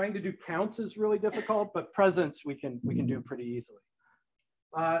trying to do counts is really difficult, but presence we can do pretty easily.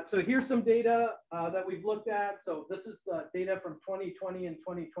 So here's some data that we've looked at. So this is the data from 2020 and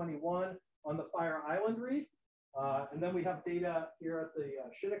 2021 on the Fire Island Reef. And then we have data here at the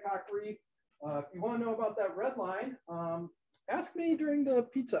Shinnecock Reef. If you want to know about that red line, ask me during the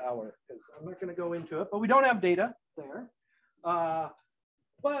pizza hour, because I'm not going to go into it, but we don't have data there.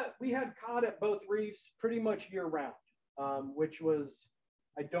 But we had cod at both reefs pretty much year round, which was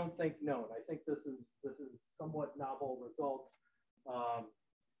I don't think known. I think this is somewhat novel results.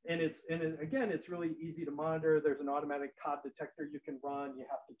 Again, it's really easy to monitor. There's an automatic cod detector you can run. You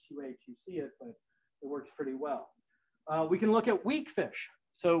have to QA, QC it, but it works pretty well. We can look at weak fish.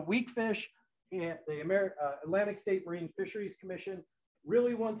 So weak fish, the Atlantic State Marine Fisheries Commission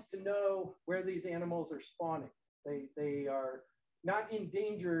really wants to know where these animals are spawning. They are not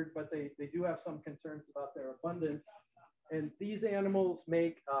endangered, but they do have some concerns about their abundance. And these animals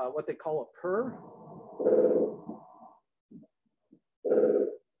make what they call a purr.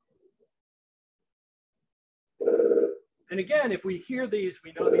 And again, if we hear these,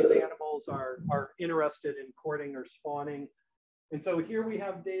 we know these animals are interested in courting or spawning. And so here we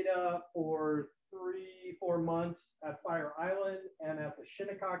have data for 3-4 months at Fire Island and at the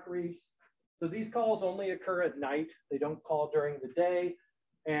Shinnecock Reefs. So these calls only occur at night. They don't call during the day.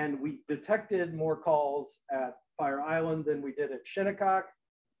 And we detected more calls at Fire Island than we did at Shinnecock.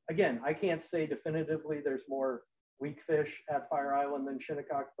 Again, I can't say definitively there's more weak fish at Fire Island than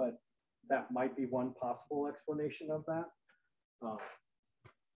Shinnecock, but that might be one possible explanation of that.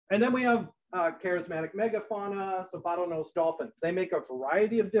 And then we have charismatic megafauna, so bottlenose dolphins. They make a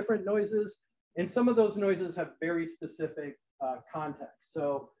variety of different noises, and some of those noises have very specific context.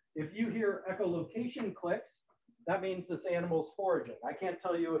 So if you hear echolocation clicks, that means this animal's foraging. I can't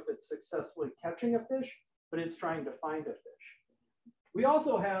tell you if it's successfully catching a fish, but it's trying to find a fish. We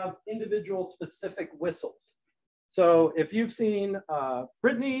also have individual specific whistles. So if you've seen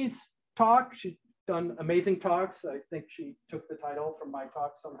Brittany's talk, she's done amazing talks. I think she took the title from my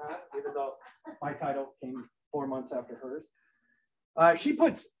talk somehow, even though my title came 4 months after hers. She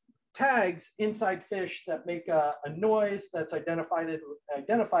puts tags inside fish that make a noise that's identified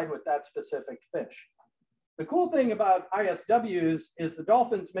with that specific fish. The cool thing about ISWs is the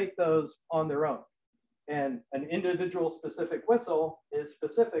dolphins make those on their own. And an individual specific whistle is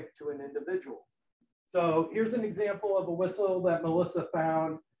specific to an individual. So here's an example of a whistle that Melissa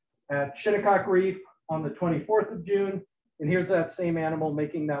found at Shinnecock Reef on the 24th of June. And here's that same animal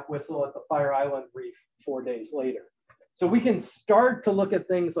making that whistle at the Fire Island Reef 4 days later. So we can start to look at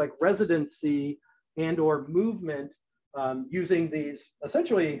things like residency and or movement using these,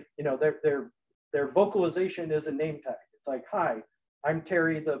 essentially, you know, their vocalization is a name tag. It's like, hi, I'm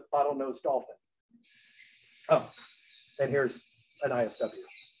Terry the bottlenose dolphin. Oh, and here's an ISW.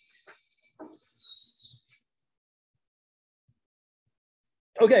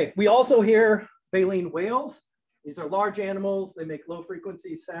 Okay, we also hear baleen whales. These are large animals. They make low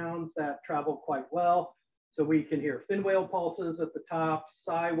frequency sounds that travel quite well. So we can hear fin whale pulses at the top,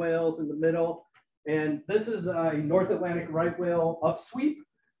 sigh whales in the middle. And this is a North Atlantic right whale upsweep.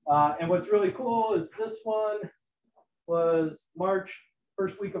 And what's really cool is this one was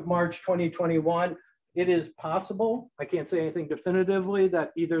first week of March 2021. It is possible, I can't say anything definitively,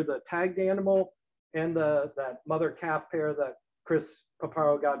 that either the tagged animal and that mother calf pair that Chris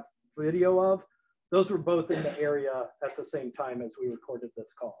Paparo got video of, those were both in the area at the same time as we recorded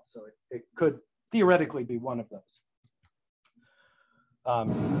this call. So it could theoretically be one of those.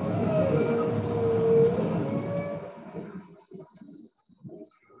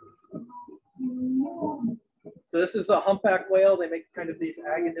 So this is a humpback whale. They make kind of these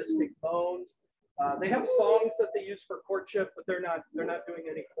agonistic moans. They have songs that they use for courtship, but they're not doing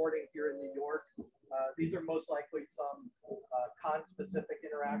any courting here in New York. These are most likely some con-specific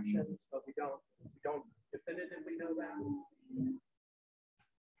interactions, but we don't definitively know that.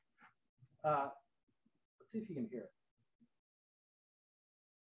 Let's see if you can hear it.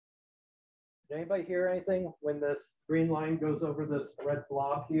 Did anybody hear anything when this green line goes over this red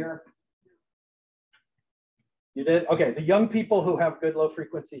blob here? You did? Okay, the young people who have good low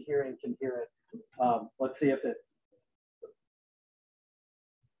frequency hearing can hear it. Let's see if it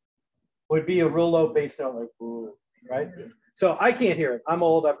would be a real low bass note, like ooh, right? So I can't hear it. I'm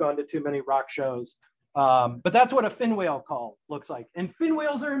old. I've gone to too many rock shows. But that's what a fin whale call looks like. And fin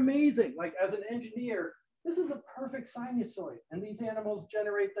whales are amazing. Like as an engineer, this is a perfect sinusoid. And these animals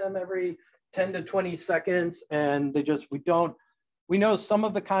generate them every 10 to 20 seconds. And they just, we know some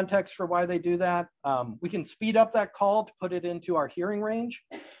of the context for why they do that. We can speed up that call to put it into our hearing range,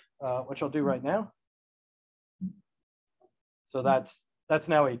 which I'll do right now. So that's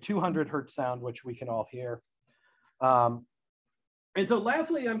now a 200 hertz sound, which we can all hear. And so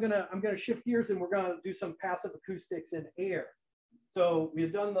lastly, I'm gonna shift gears and we're gonna do some passive acoustics in air. So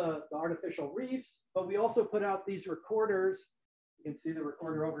we've done the artificial reefs, but we also put out these recorders. You can see the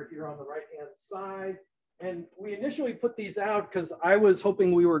recorder over here on the right-hand side. And we initially put these out because I was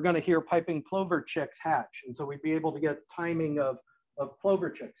hoping we were gonna hear piping plover chicks hatch. And so we'd be able to get timing of plover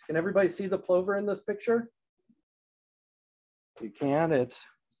chicks. Can everybody see the plover in this picture? you can.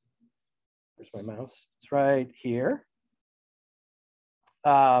 Where's my mouse? It's right here.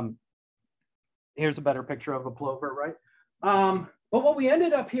 Here's a better picture of a plover, right? But what we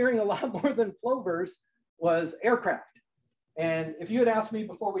ended up hearing a lot more than plovers was aircraft. And if you had asked me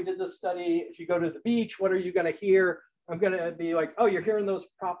before we did this study, if you go to the beach, what are you going to hear? I'm going to be like, oh, you're hearing those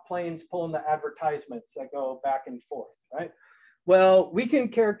prop planes pulling the advertisements that go back and forth, right? Well, we can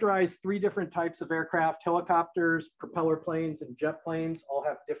characterize 3 different types of aircraft: helicopters, propeller planes, and jet planes. All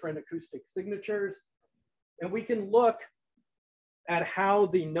have different acoustic signatures. And we can look at how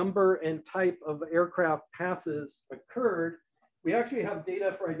the number and type of aircraft passes occurred. We actually have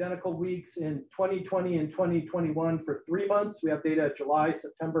data for identical weeks in 2020 and 2021 for 3 months. We have data July,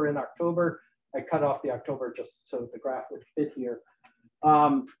 September, and October. I cut off the October just so the graph would fit here.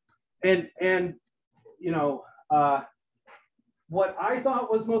 You know, what I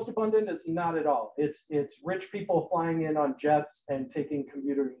thought was most abundant is not at all. It's rich people flying in on jets and taking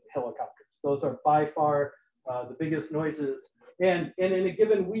commuter helicopters. Those are by far the biggest noises. And in a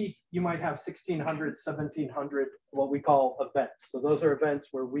given week, you might have 1,600, 1,700, what we call events. So those are events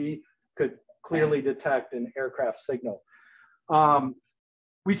where we could clearly detect an aircraft signal.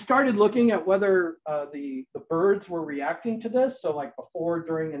 We started looking at whether the birds were reacting to this. So like before,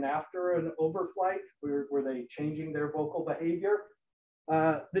 during, and after an overflight, were they changing their vocal behavior?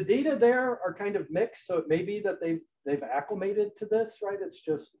 The data there are kind of mixed. So it may be that they've acclimated to this, right?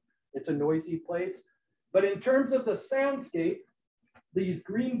 It's a noisy place. But in terms of the soundscape, these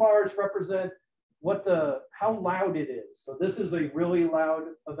green bars represent how loud it is. So this is a really loud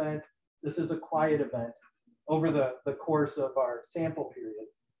event. This is a quiet event over the course of our sample period.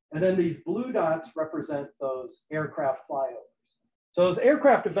 And then these blue dots represent those aircraft flyovers. So those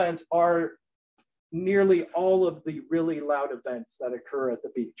aircraft events are nearly all of the really loud events that occur at the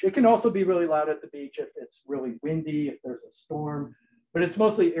beach. It can also be really loud at the beach if it's really windy, if there's a storm, but it's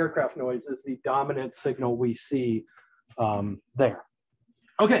mostly aircraft noise is the dominant signal we see there.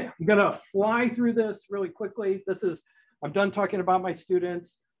 Okay, I'm gonna fly through this really quickly. I'm done talking about my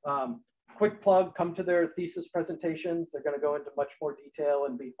students. Quick plug, come to their thesis presentations. They're gonna go into much more detail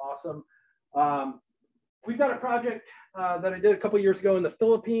and be awesome. We've got a project that I did a couple years ago in the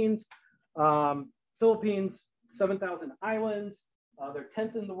Philippines. Philippines, 7,000 islands. They're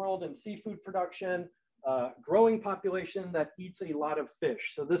 10th in the world in seafood production. Growing population that eats a lot of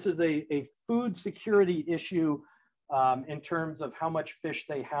fish. So this is a food security issue in terms of how much fish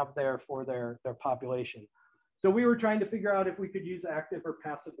they have there for their population. So we were trying to figure out if we could use active or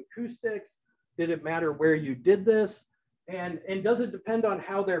passive acoustics. Did it matter where you did this? And does it depend on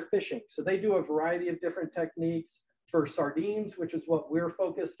how they're fishing? So they do a variety of different techniques for sardines, which is what we're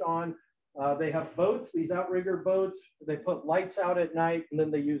focused on. They have boats, these outrigger boats. They put lights out at night, and then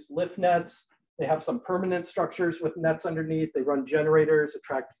they use lift nets. They have some permanent structures with nets underneath. They run generators,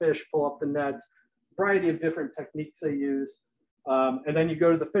 attract fish, pull up the nets, variety of different techniques they use. And then you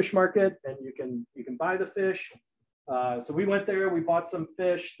go to the fish market and you can buy the fish. So we went there, we bought some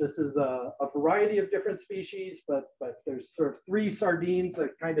fish. This is a variety of different species, but there's sort of 3 sardines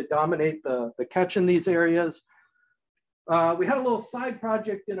that kind of dominate the catch in these areas. We had a little side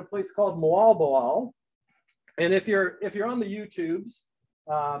project in a place called Moalboal. And if you're on the YouTubes,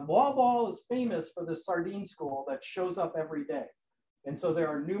 Moalboal is famous for the sardine school that shows up every day. And so there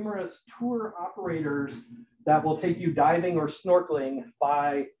are numerous tour operators that will take you diving or snorkeling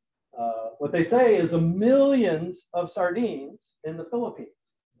by what they say is millions of sardines in the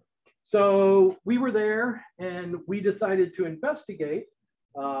Philippines. So we were there and we decided to investigate,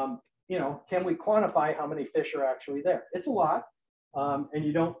 you know, can we quantify how many fish are actually there? It's a lot, and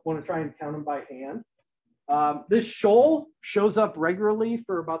you don't want to try and count them by hand. This shoal shows up regularly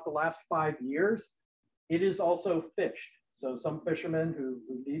for about the last 5 years. It is also fished. So some fishermen who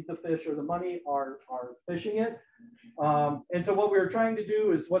need the fish or the money are fishing it. And so what we were trying to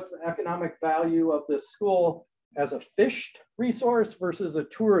do is what's the economic value of this school as a fished resource versus a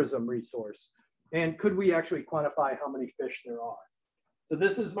tourism resource? And could we actually quantify how many fish there are? So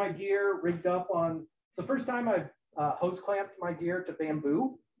this is my gear rigged up on, it's the first time I've hose clamped my gear to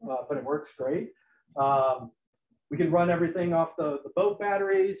bamboo, but it works great. We can run everything off the boat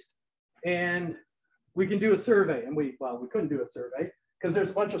batteries, and we can do a survey. And we couldn't do a survey because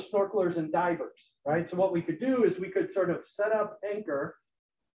there's a bunch of snorkelers and divers, right? So what we could do is we could sort of set up anchor.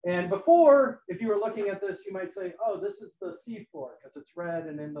 And before, if you were looking at this, you might say, oh, this is the seafloor because it's red,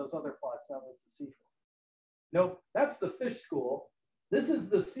 and in those other plots, that was the seafloor. Nope, that's the fish school. This is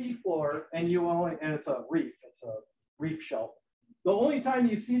the seafloor, and it's a reef shelf. The only time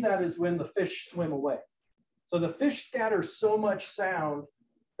you see that is when the fish swim away. So the fish scatter so much sound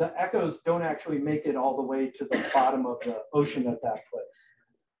the echoes don't actually make it all the way to the bottom of the ocean at that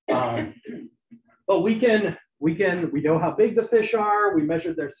place. But we know how big the fish are. We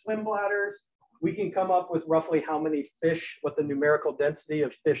measured their swim bladders. We can come up with roughly how many fish, what the numerical density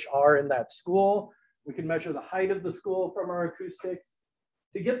of fish are in that school. We can measure the height of the school from our acoustics.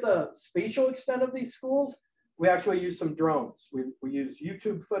 To get the spatial extent of these schools, we actually use some drones. We use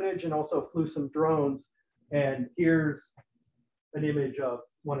YouTube footage and also flew some drones. And here's an image of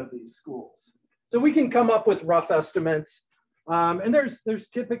one of these schools. So we can come up with rough estimates. And there's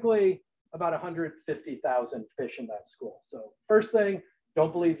typically about 150,000 fish in that school. So first thing,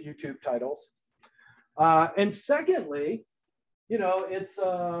 don't believe YouTube titles. And secondly, you know, it's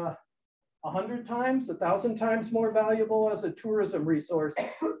 100 times, 1,000 times more valuable as a tourism resource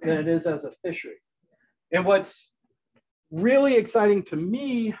than it is as a fishery. And what's really exciting to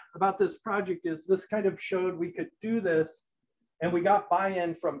me about this project is this kind of showed we could do this, and we got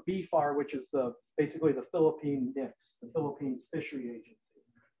buy-in from BFAR, which is basically the Philippine NICS, the Philippines Fishery Agency.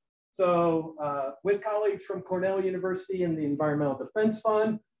 So with colleagues from Cornell University and the Environmental Defense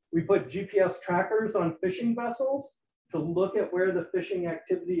Fund, we put GPS trackers on fishing vessels to look at where the fishing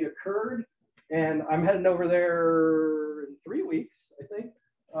activity occurred. And I'm heading over there in 3 weeks, I think.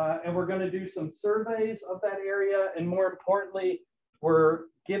 And we're going to do some surveys of that area. And more importantly, we're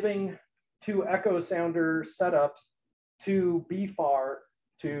giving 2 echo sounder setups to BFAR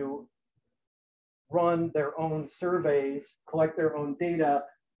to run their own surveys, collect their own data.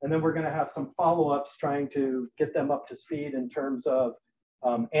 And then we're going to have some follow-ups trying to get them up to speed in terms of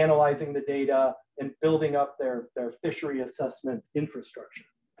analyzing the data and building up their fishery assessment infrastructure.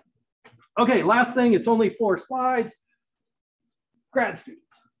 Okay, last thing, it's only 4 slides. Grad students.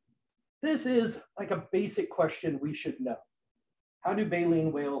 This is like a basic question we should know. How do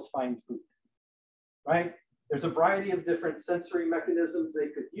baleen whales find food, right? There's a variety of different sensory mechanisms they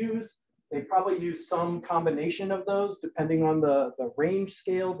could use. They probably use some combination of those depending on the range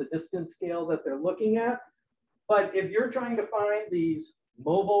scale, the distance scale that they're looking at. But if you're trying to find these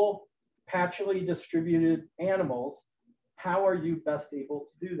mobile, patchily distributed animals, how are you best able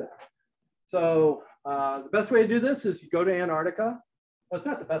to do that? So the best way to do this is you go to Antarctica. Well, it's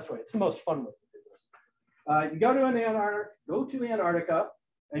not the best way, it's the most fun way to do this. You go to Antarctica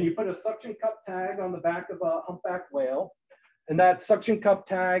and you put a suction cup tag on the back of a humpback whale. And that suction cup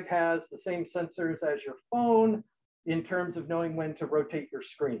tag has the same sensors as your phone in terms of knowing when to rotate your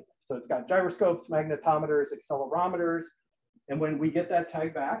screen. So it's got gyroscopes, magnetometers, accelerometers. And when we get that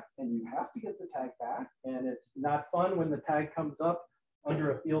tag back, and you have to get the tag back, and it's not fun when the tag comes up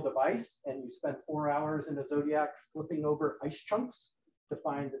under a field of ice and you spend 4 hours in a Zodiac flipping over ice chunks to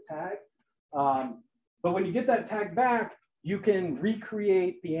find the tag. But when you get that tag back, you can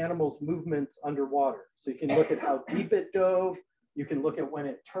recreate the animal's movements underwater. So you can look at how deep it dove. You can look at when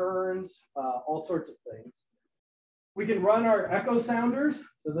it turns, all sorts of things. We can run our echo sounders.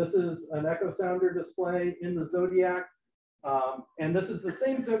 So this is an echo sounder display in the Zodiac. And this is the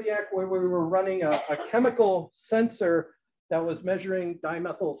same Zodiac where we were running a chemical sensor that was measuring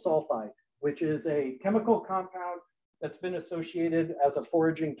dimethyl sulfide, which is a chemical compound that's been associated as a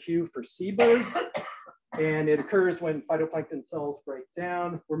foraging cue for seabirds. And it occurs when phytoplankton cells break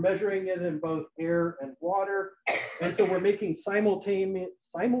down. We're measuring it in both air and water. And so we're making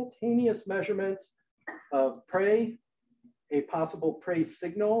simultaneous measurements of prey, a possible prey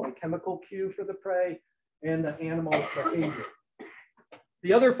signal, a chemical cue for the prey, and the animal's behavior.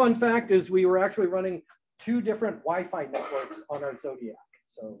 The other fun fact is we were actually running 2 different Wi-Fi networks on our Zodiac.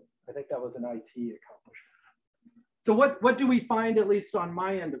 So I think that was an IT accomplishment. So what do we find, at least on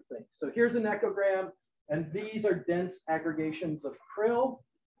my end of things? So here's an echogram. And these are dense aggregations of krill.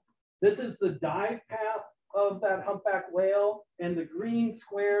 This is the dive path of that humpback whale. And the green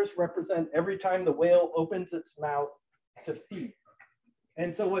squares represent every time the whale opens its mouth to feed.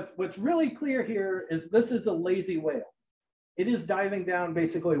 And so what's really clear here is this is a lazy whale. It is diving down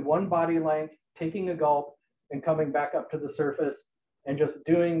basically 1 body length, taking a gulp and coming back up to the surface and just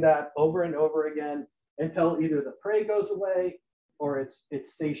doing that over and over again until either the prey goes away or it's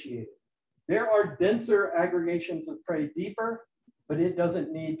satiated. There are denser aggregations of prey deeper, but it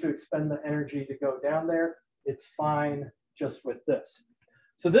doesn't need to expend the energy to go down there. It's fine just with this.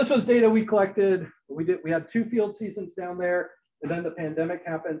 So this was data we collected. We had 2 field seasons down there, and then the pandemic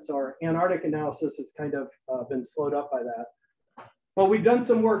happened. So our Antarctic analysis has kind of been slowed up by that. But we've done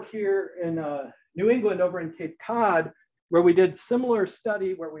some work here in New England over in Cape Cod, where we did similar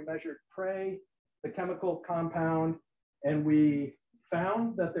study where we measured prey, the chemical compound, and we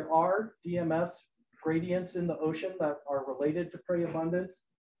found that there are DMS gradients in the ocean that are related to prey abundance.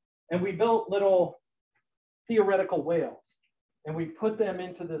 And we built little theoretical whales. and we put them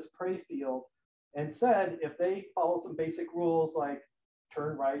into this prey field and said, if they follow some basic rules like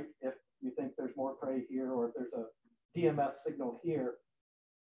turn right if you think there's more prey here, or if there's a DMS signal here,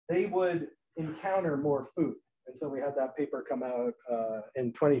 they would encounter more food. And so we had that paper come out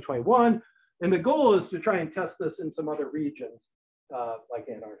in 2021. And the goal is to try and test this in some other regions like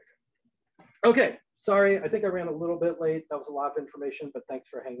Antarctica. Okay, sorry, I think I ran a little bit late. That was a lot of information, but thanks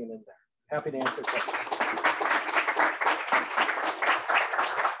for hanging in there. Happy to answer questions.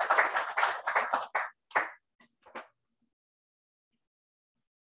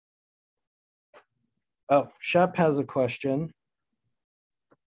 Oh, Shep has a question.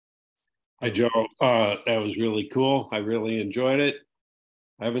 Hi, Joe. That was really cool. I really enjoyed it.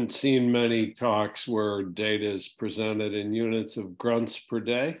 I haven't seen many talks where data is presented in units of grunts per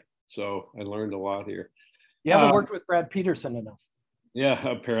day, so I learned a lot here. You haven't worked with Brad Peterson enough. Yeah,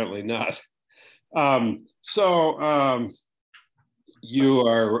 apparently not. You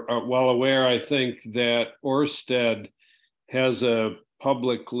are well aware, I think, that Ørsted has a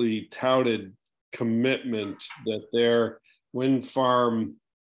publicly touted commitment that their wind farm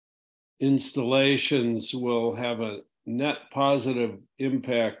installations will have a net positive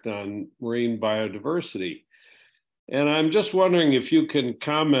impact on marine biodiversity. And I'm just wondering if you can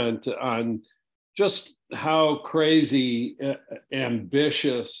comment on just how crazy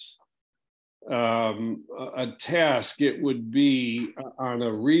ambitious a task it would be on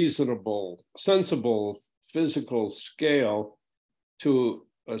a reasonable, sensible physical scale to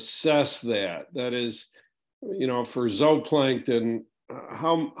assess that. That is, you know, for zooplankton,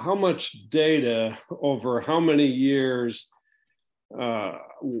 how much data over how many years,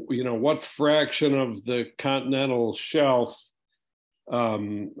 you know, what fraction of the continental shelf,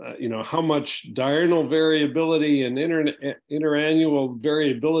 you know, how much diurnal variability and interannual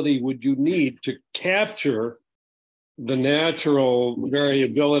variability would you need to capture the natural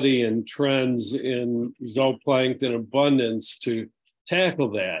variability and trends in zooplankton abundance to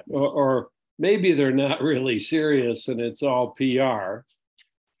tackle that? Or maybe they're not really serious and it's all PR,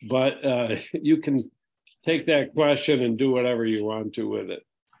 but you can take that question and do whatever you want to with it.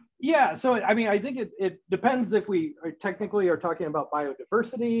 Yeah, so I mean, I think it depends if we are technically are talking about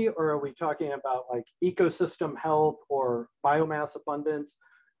biodiversity, or are we talking about like ecosystem health or biomass abundance?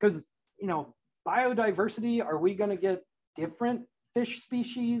 Because, you know, biodiversity, are we going to get different fish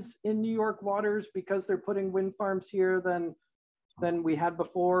species in New York waters because they're putting wind farms here than we had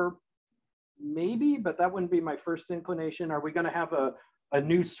before? Maybe, but that wouldn't be my first inclination. Are we going to have a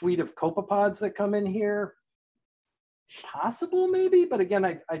new suite of copepods that come in here? Possible, maybe, but again,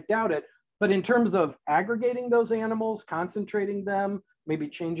 I doubt it. But in terms of aggregating those animals, concentrating them, maybe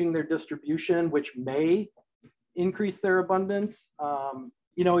changing their distribution, which may increase their abundance,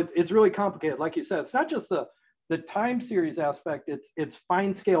 you know, it's really complicated. Like you said, it's not just the time series aspect, it's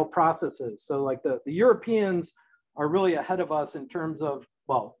fine scale processes. So like the Europeans are really ahead of us in terms of,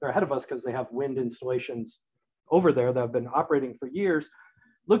 well, they're ahead of us because they have wind installations over there that have been operating for years,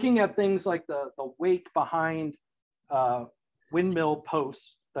 looking at things like the wake behind windmill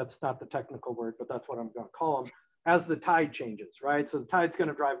posts. That's not the technical word, but that's what I'm going to call them, as the tide changes, right? So the tide's going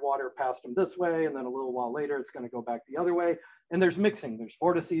to drive water past them this way, and then a little while later, it's going to go back the other way. And there's mixing, there's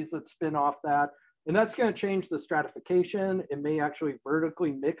vortices that spin off that. And that's going to change the stratification. It may actually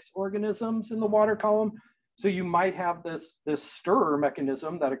vertically mix organisms in the water column. So you might have this stirrer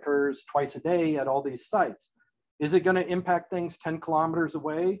mechanism that occurs twice a day at all these sites. Is it going to impact things 10 kilometers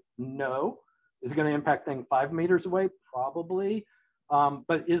away? No. Is it going to impact things 5 meters away? Probably.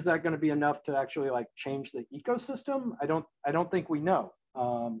 But is that going to be enough to actually like change the ecosystem? I don't think we know.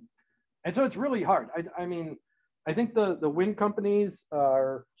 And so it's really hard. I mean, I think the wind companies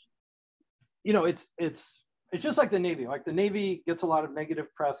are, you know, it's just like the Navy. Like the Navy gets a lot of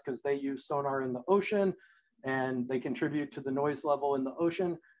negative press because they use sonar in the ocean and they contribute to the noise level in the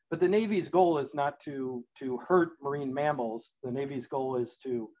ocean. But the Navy's goal is not to hurt marine mammals. The Navy's goal is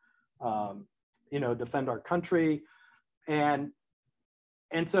to, you know, defend our country. And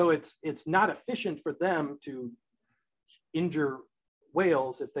so it's not efficient for them to injure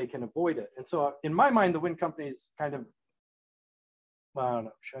whales if they can avoid it. And so in my mind, the wind companies kind of, I don't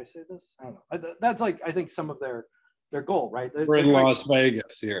know, should I say this? I don't know. That's like, I think some of their goal, right? We're in Las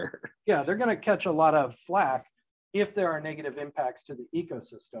Vegas here. Yeah, they're going to catch a lot of flack if there are negative impacts to the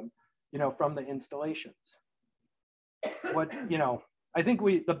ecosystem, you know, from the installations. What, you know, I think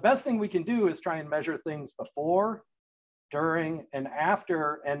the best thing we can do is try and measure things before, during, and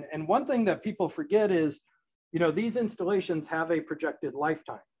after. And one thing that people forget is, you know, these installations have a projected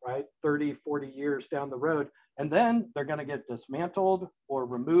lifetime, right? 30, 40 years down the road. And then they're going to get dismantled or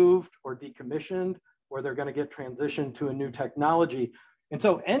removed or decommissioned where they're going to get transitioned to a new technology. And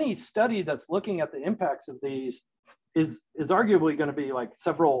so any study that's looking at the impacts of these is arguably going to be like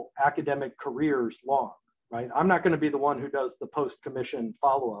several academic careers long, right? I'm not going to be the one who does the post-commission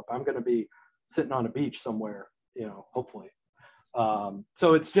follow-up. I'm going to be sitting on a beach somewhere, you know, hopefully.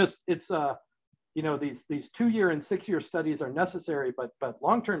 So it's just, you know, these 2-year and 6-year studies are necessary, but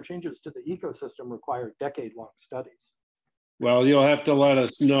long-term changes to the ecosystem require decade-long studies. Well, you'll have to let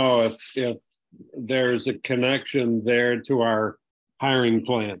us know if there's a connection there to our hiring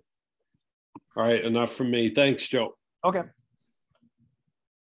plan. All right, enough from me. Thanks, Joe. Okay.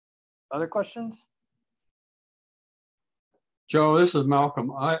 Other questions? Joe, this is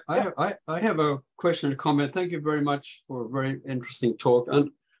Malcolm. I have a question and comment. Thank you very much for a very interesting talk.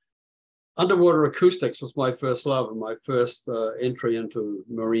 And underwater acoustics was my first love and my first entry into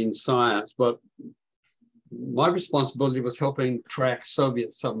marine science. But my responsibility was helping track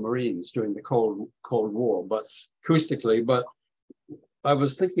Soviet submarines during the Cold War, but acoustically. But I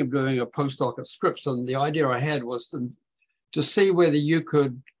was thinking of doing a postdoc at Scripps, and the idea I had was to see whether you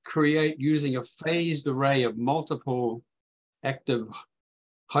could create, using a phased array of multiple active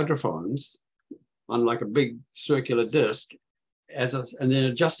hydrophones on like a big circular disc, and then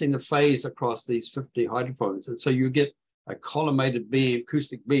adjusting the phase across these 50 hydrophones. And so you get a collimated beam,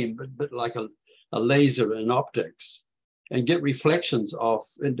 acoustic beam, but like a laser in optics, and get reflections of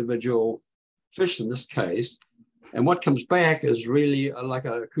individual fish in this case. And what comes back is really like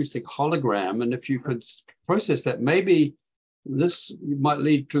an acoustic hologram. And if you could process that, maybe this might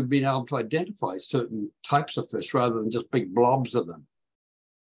lead to being able to identify certain types of fish rather than just big blobs of them.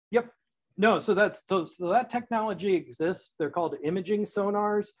 Yep. No, so that technology exists. They're called imaging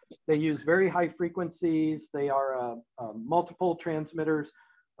sonars. They use very high frequencies. They are multiple transmitters.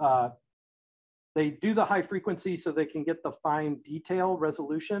 They do the high frequency so they can get the fine detail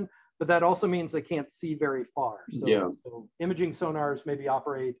resolution, but that also means they can't see very far. So, so imaging sonars maybe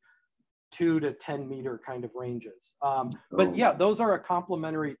operate 2 to 10 meter kind of ranges. But yeah, those are a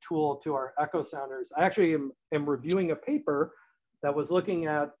complementary tool to our echo sounders. I actually am reviewing a paper that was looking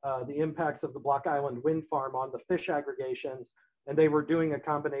at the impacts of the Block Island wind farm on the fish aggregations, and they were doing a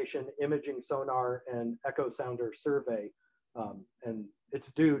combination imaging sonar and echo sounder survey. And it's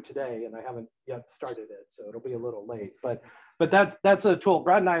due today, and I haven't yet started it, so it'll be a little late. But that's a tool.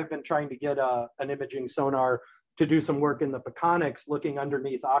 Brad and I have been trying to get an imaging sonar to do some work in the Peconics, looking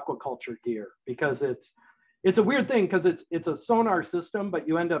underneath aquaculture gear, because it's a weird thing, because it's a sonar system, but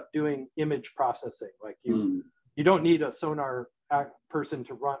you end up doing image processing. Like you don't need a sonar person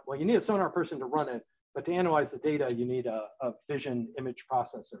to run. Well, you need a sonar person to run it, but to analyze the data, you need a vision image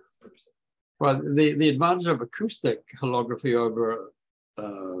processor person. Well, the advantage of acoustic holography over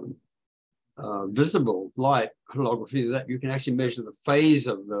visible light holography is that you can actually measure the phase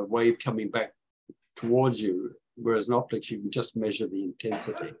of the wave coming back towards you, whereas in optics, you can just measure the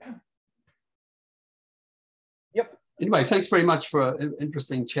intensity. Yep. Anyway, thanks very much for an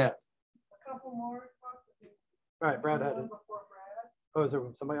interesting chat. A couple more. All right, Brad had it. Oh, is there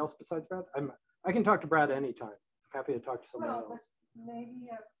somebody else besides Brad? I can talk to Brad anytime. I'm happy to talk to somebody else. Maybe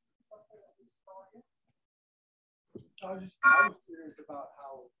yes. I was curious about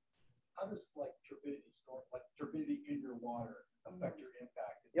how does like turbidity in your water affect your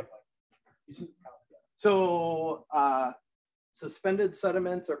impact? Yep. Like, so suspended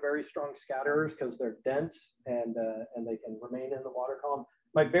sediments are very strong scatterers because they're dense and they can remain in the water column.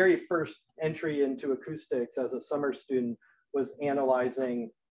 My very first entry into acoustics as a summer student was analyzing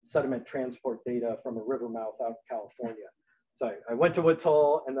sediment transport data from a river mouth out in California. So I went to Woods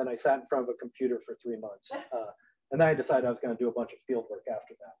Hole, and then I sat in front of a computer for 3 months. And then I decided I was going to do a bunch of field work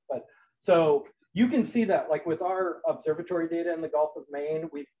after that. But so you can see that, like with our observatory data in the Gulf of Maine,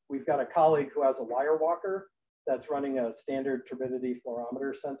 we've got a colleague who has a wire walker that's running a standard turbidity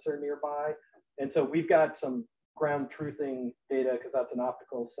fluorometer sensor nearby. And so we've got some ground truthing data, because that's an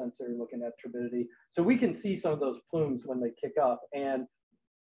optical sensor looking at turbidity. So we can see some of those plumes when they kick up. And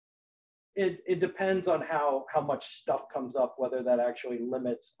it depends on how much stuff comes up, whether that actually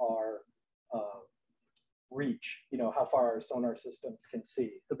limits our reach, you know, how far our sonar systems can see.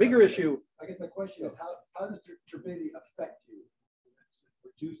 The bigger issue. I guess my question is, how does turbidity affect you?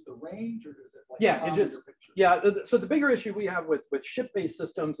 Reduce the range, or does it like so the bigger issue we have with ship-based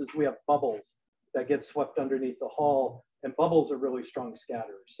systems is we have bubbles that get swept underneath the hull, and bubbles are really strong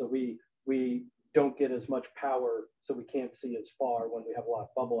scatterers. So we don't get as much power, so we can't see as far when we have a lot of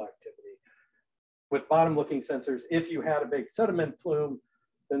bubble activity. With bottom-looking sensors, if you had a big sediment plume,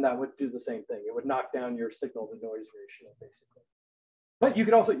 then that would do the same thing. It would knock down your signal to noise ratio, basically. But you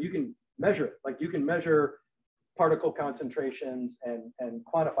can measure it. Like you can measure particle concentrations and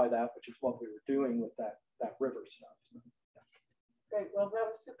quantify that, which is what we were doing with that river stuff. So, yeah. Great. Well, that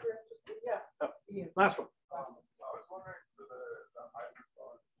was super interesting. Yeah. Oh, last one. I was wondering for the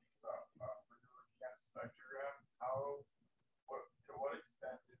hydrophone stuff, when you're looking at a spectrogram, to what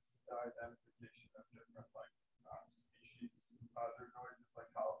extent is the identification of different species, their noises,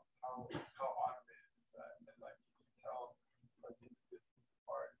 like how automated is that? And like, can you tell like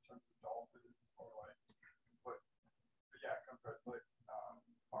apart in terms of dolphins or like what? But yeah, compared to like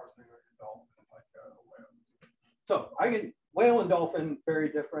parsing like a dolphin, like a whale. So whale and dolphin, very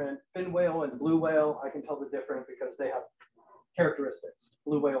different. Fin whale and blue whale, I can tell the difference because they have characteristics.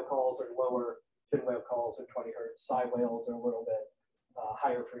 Blue whale calls are lower, fin whale calls are 20 hertz, Psi whales are a little bit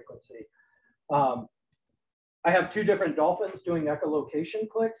higher frequency. I have two different dolphins doing echolocation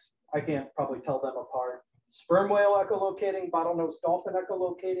clicks. I can't probably tell them apart. Sperm whale echolocating, bottlenose dolphin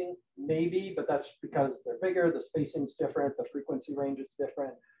echolocating, maybe, but that's because they're bigger, the spacing's different, the frequency range is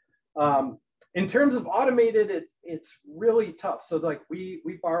different. In terms of automated, it's really tough. So like we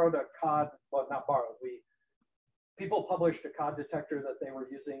borrowed a cod, well, not borrowed, people published a cod detector that they were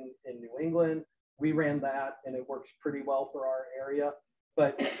using in New England. We ran that and it works pretty well for our area,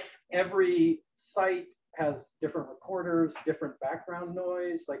 but every site has different recorders, different background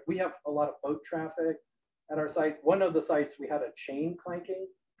noise. Like we have a lot of boat traffic at our site. One of the sites we had a chain clanking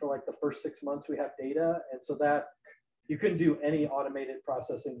for like the first 6 months we had data. And so that you couldn't do any automated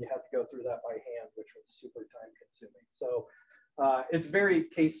processing. You had to go through that by hand, which was super time consuming. So it's very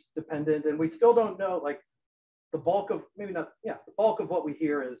case dependent, and we still don't know, like the bulk of, maybe not, yeah, the bulk of what we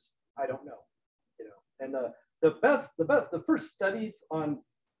hear is, I don't know, you know. And the first studies on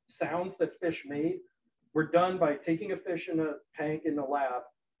sounds that fish made were done by taking a fish in a tank in the lab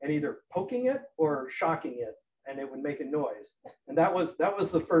and either poking it or shocking it, and it would make a noise. And that was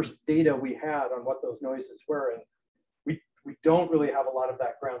the first data we had on what those noises were. And we don't really have a lot of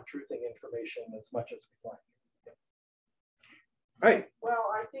that ground truthing information as much as we'd like. Right. Well,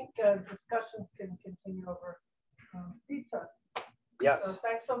 I think discussions can continue over pizza. Yes. So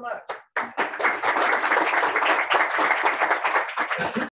thanks so much.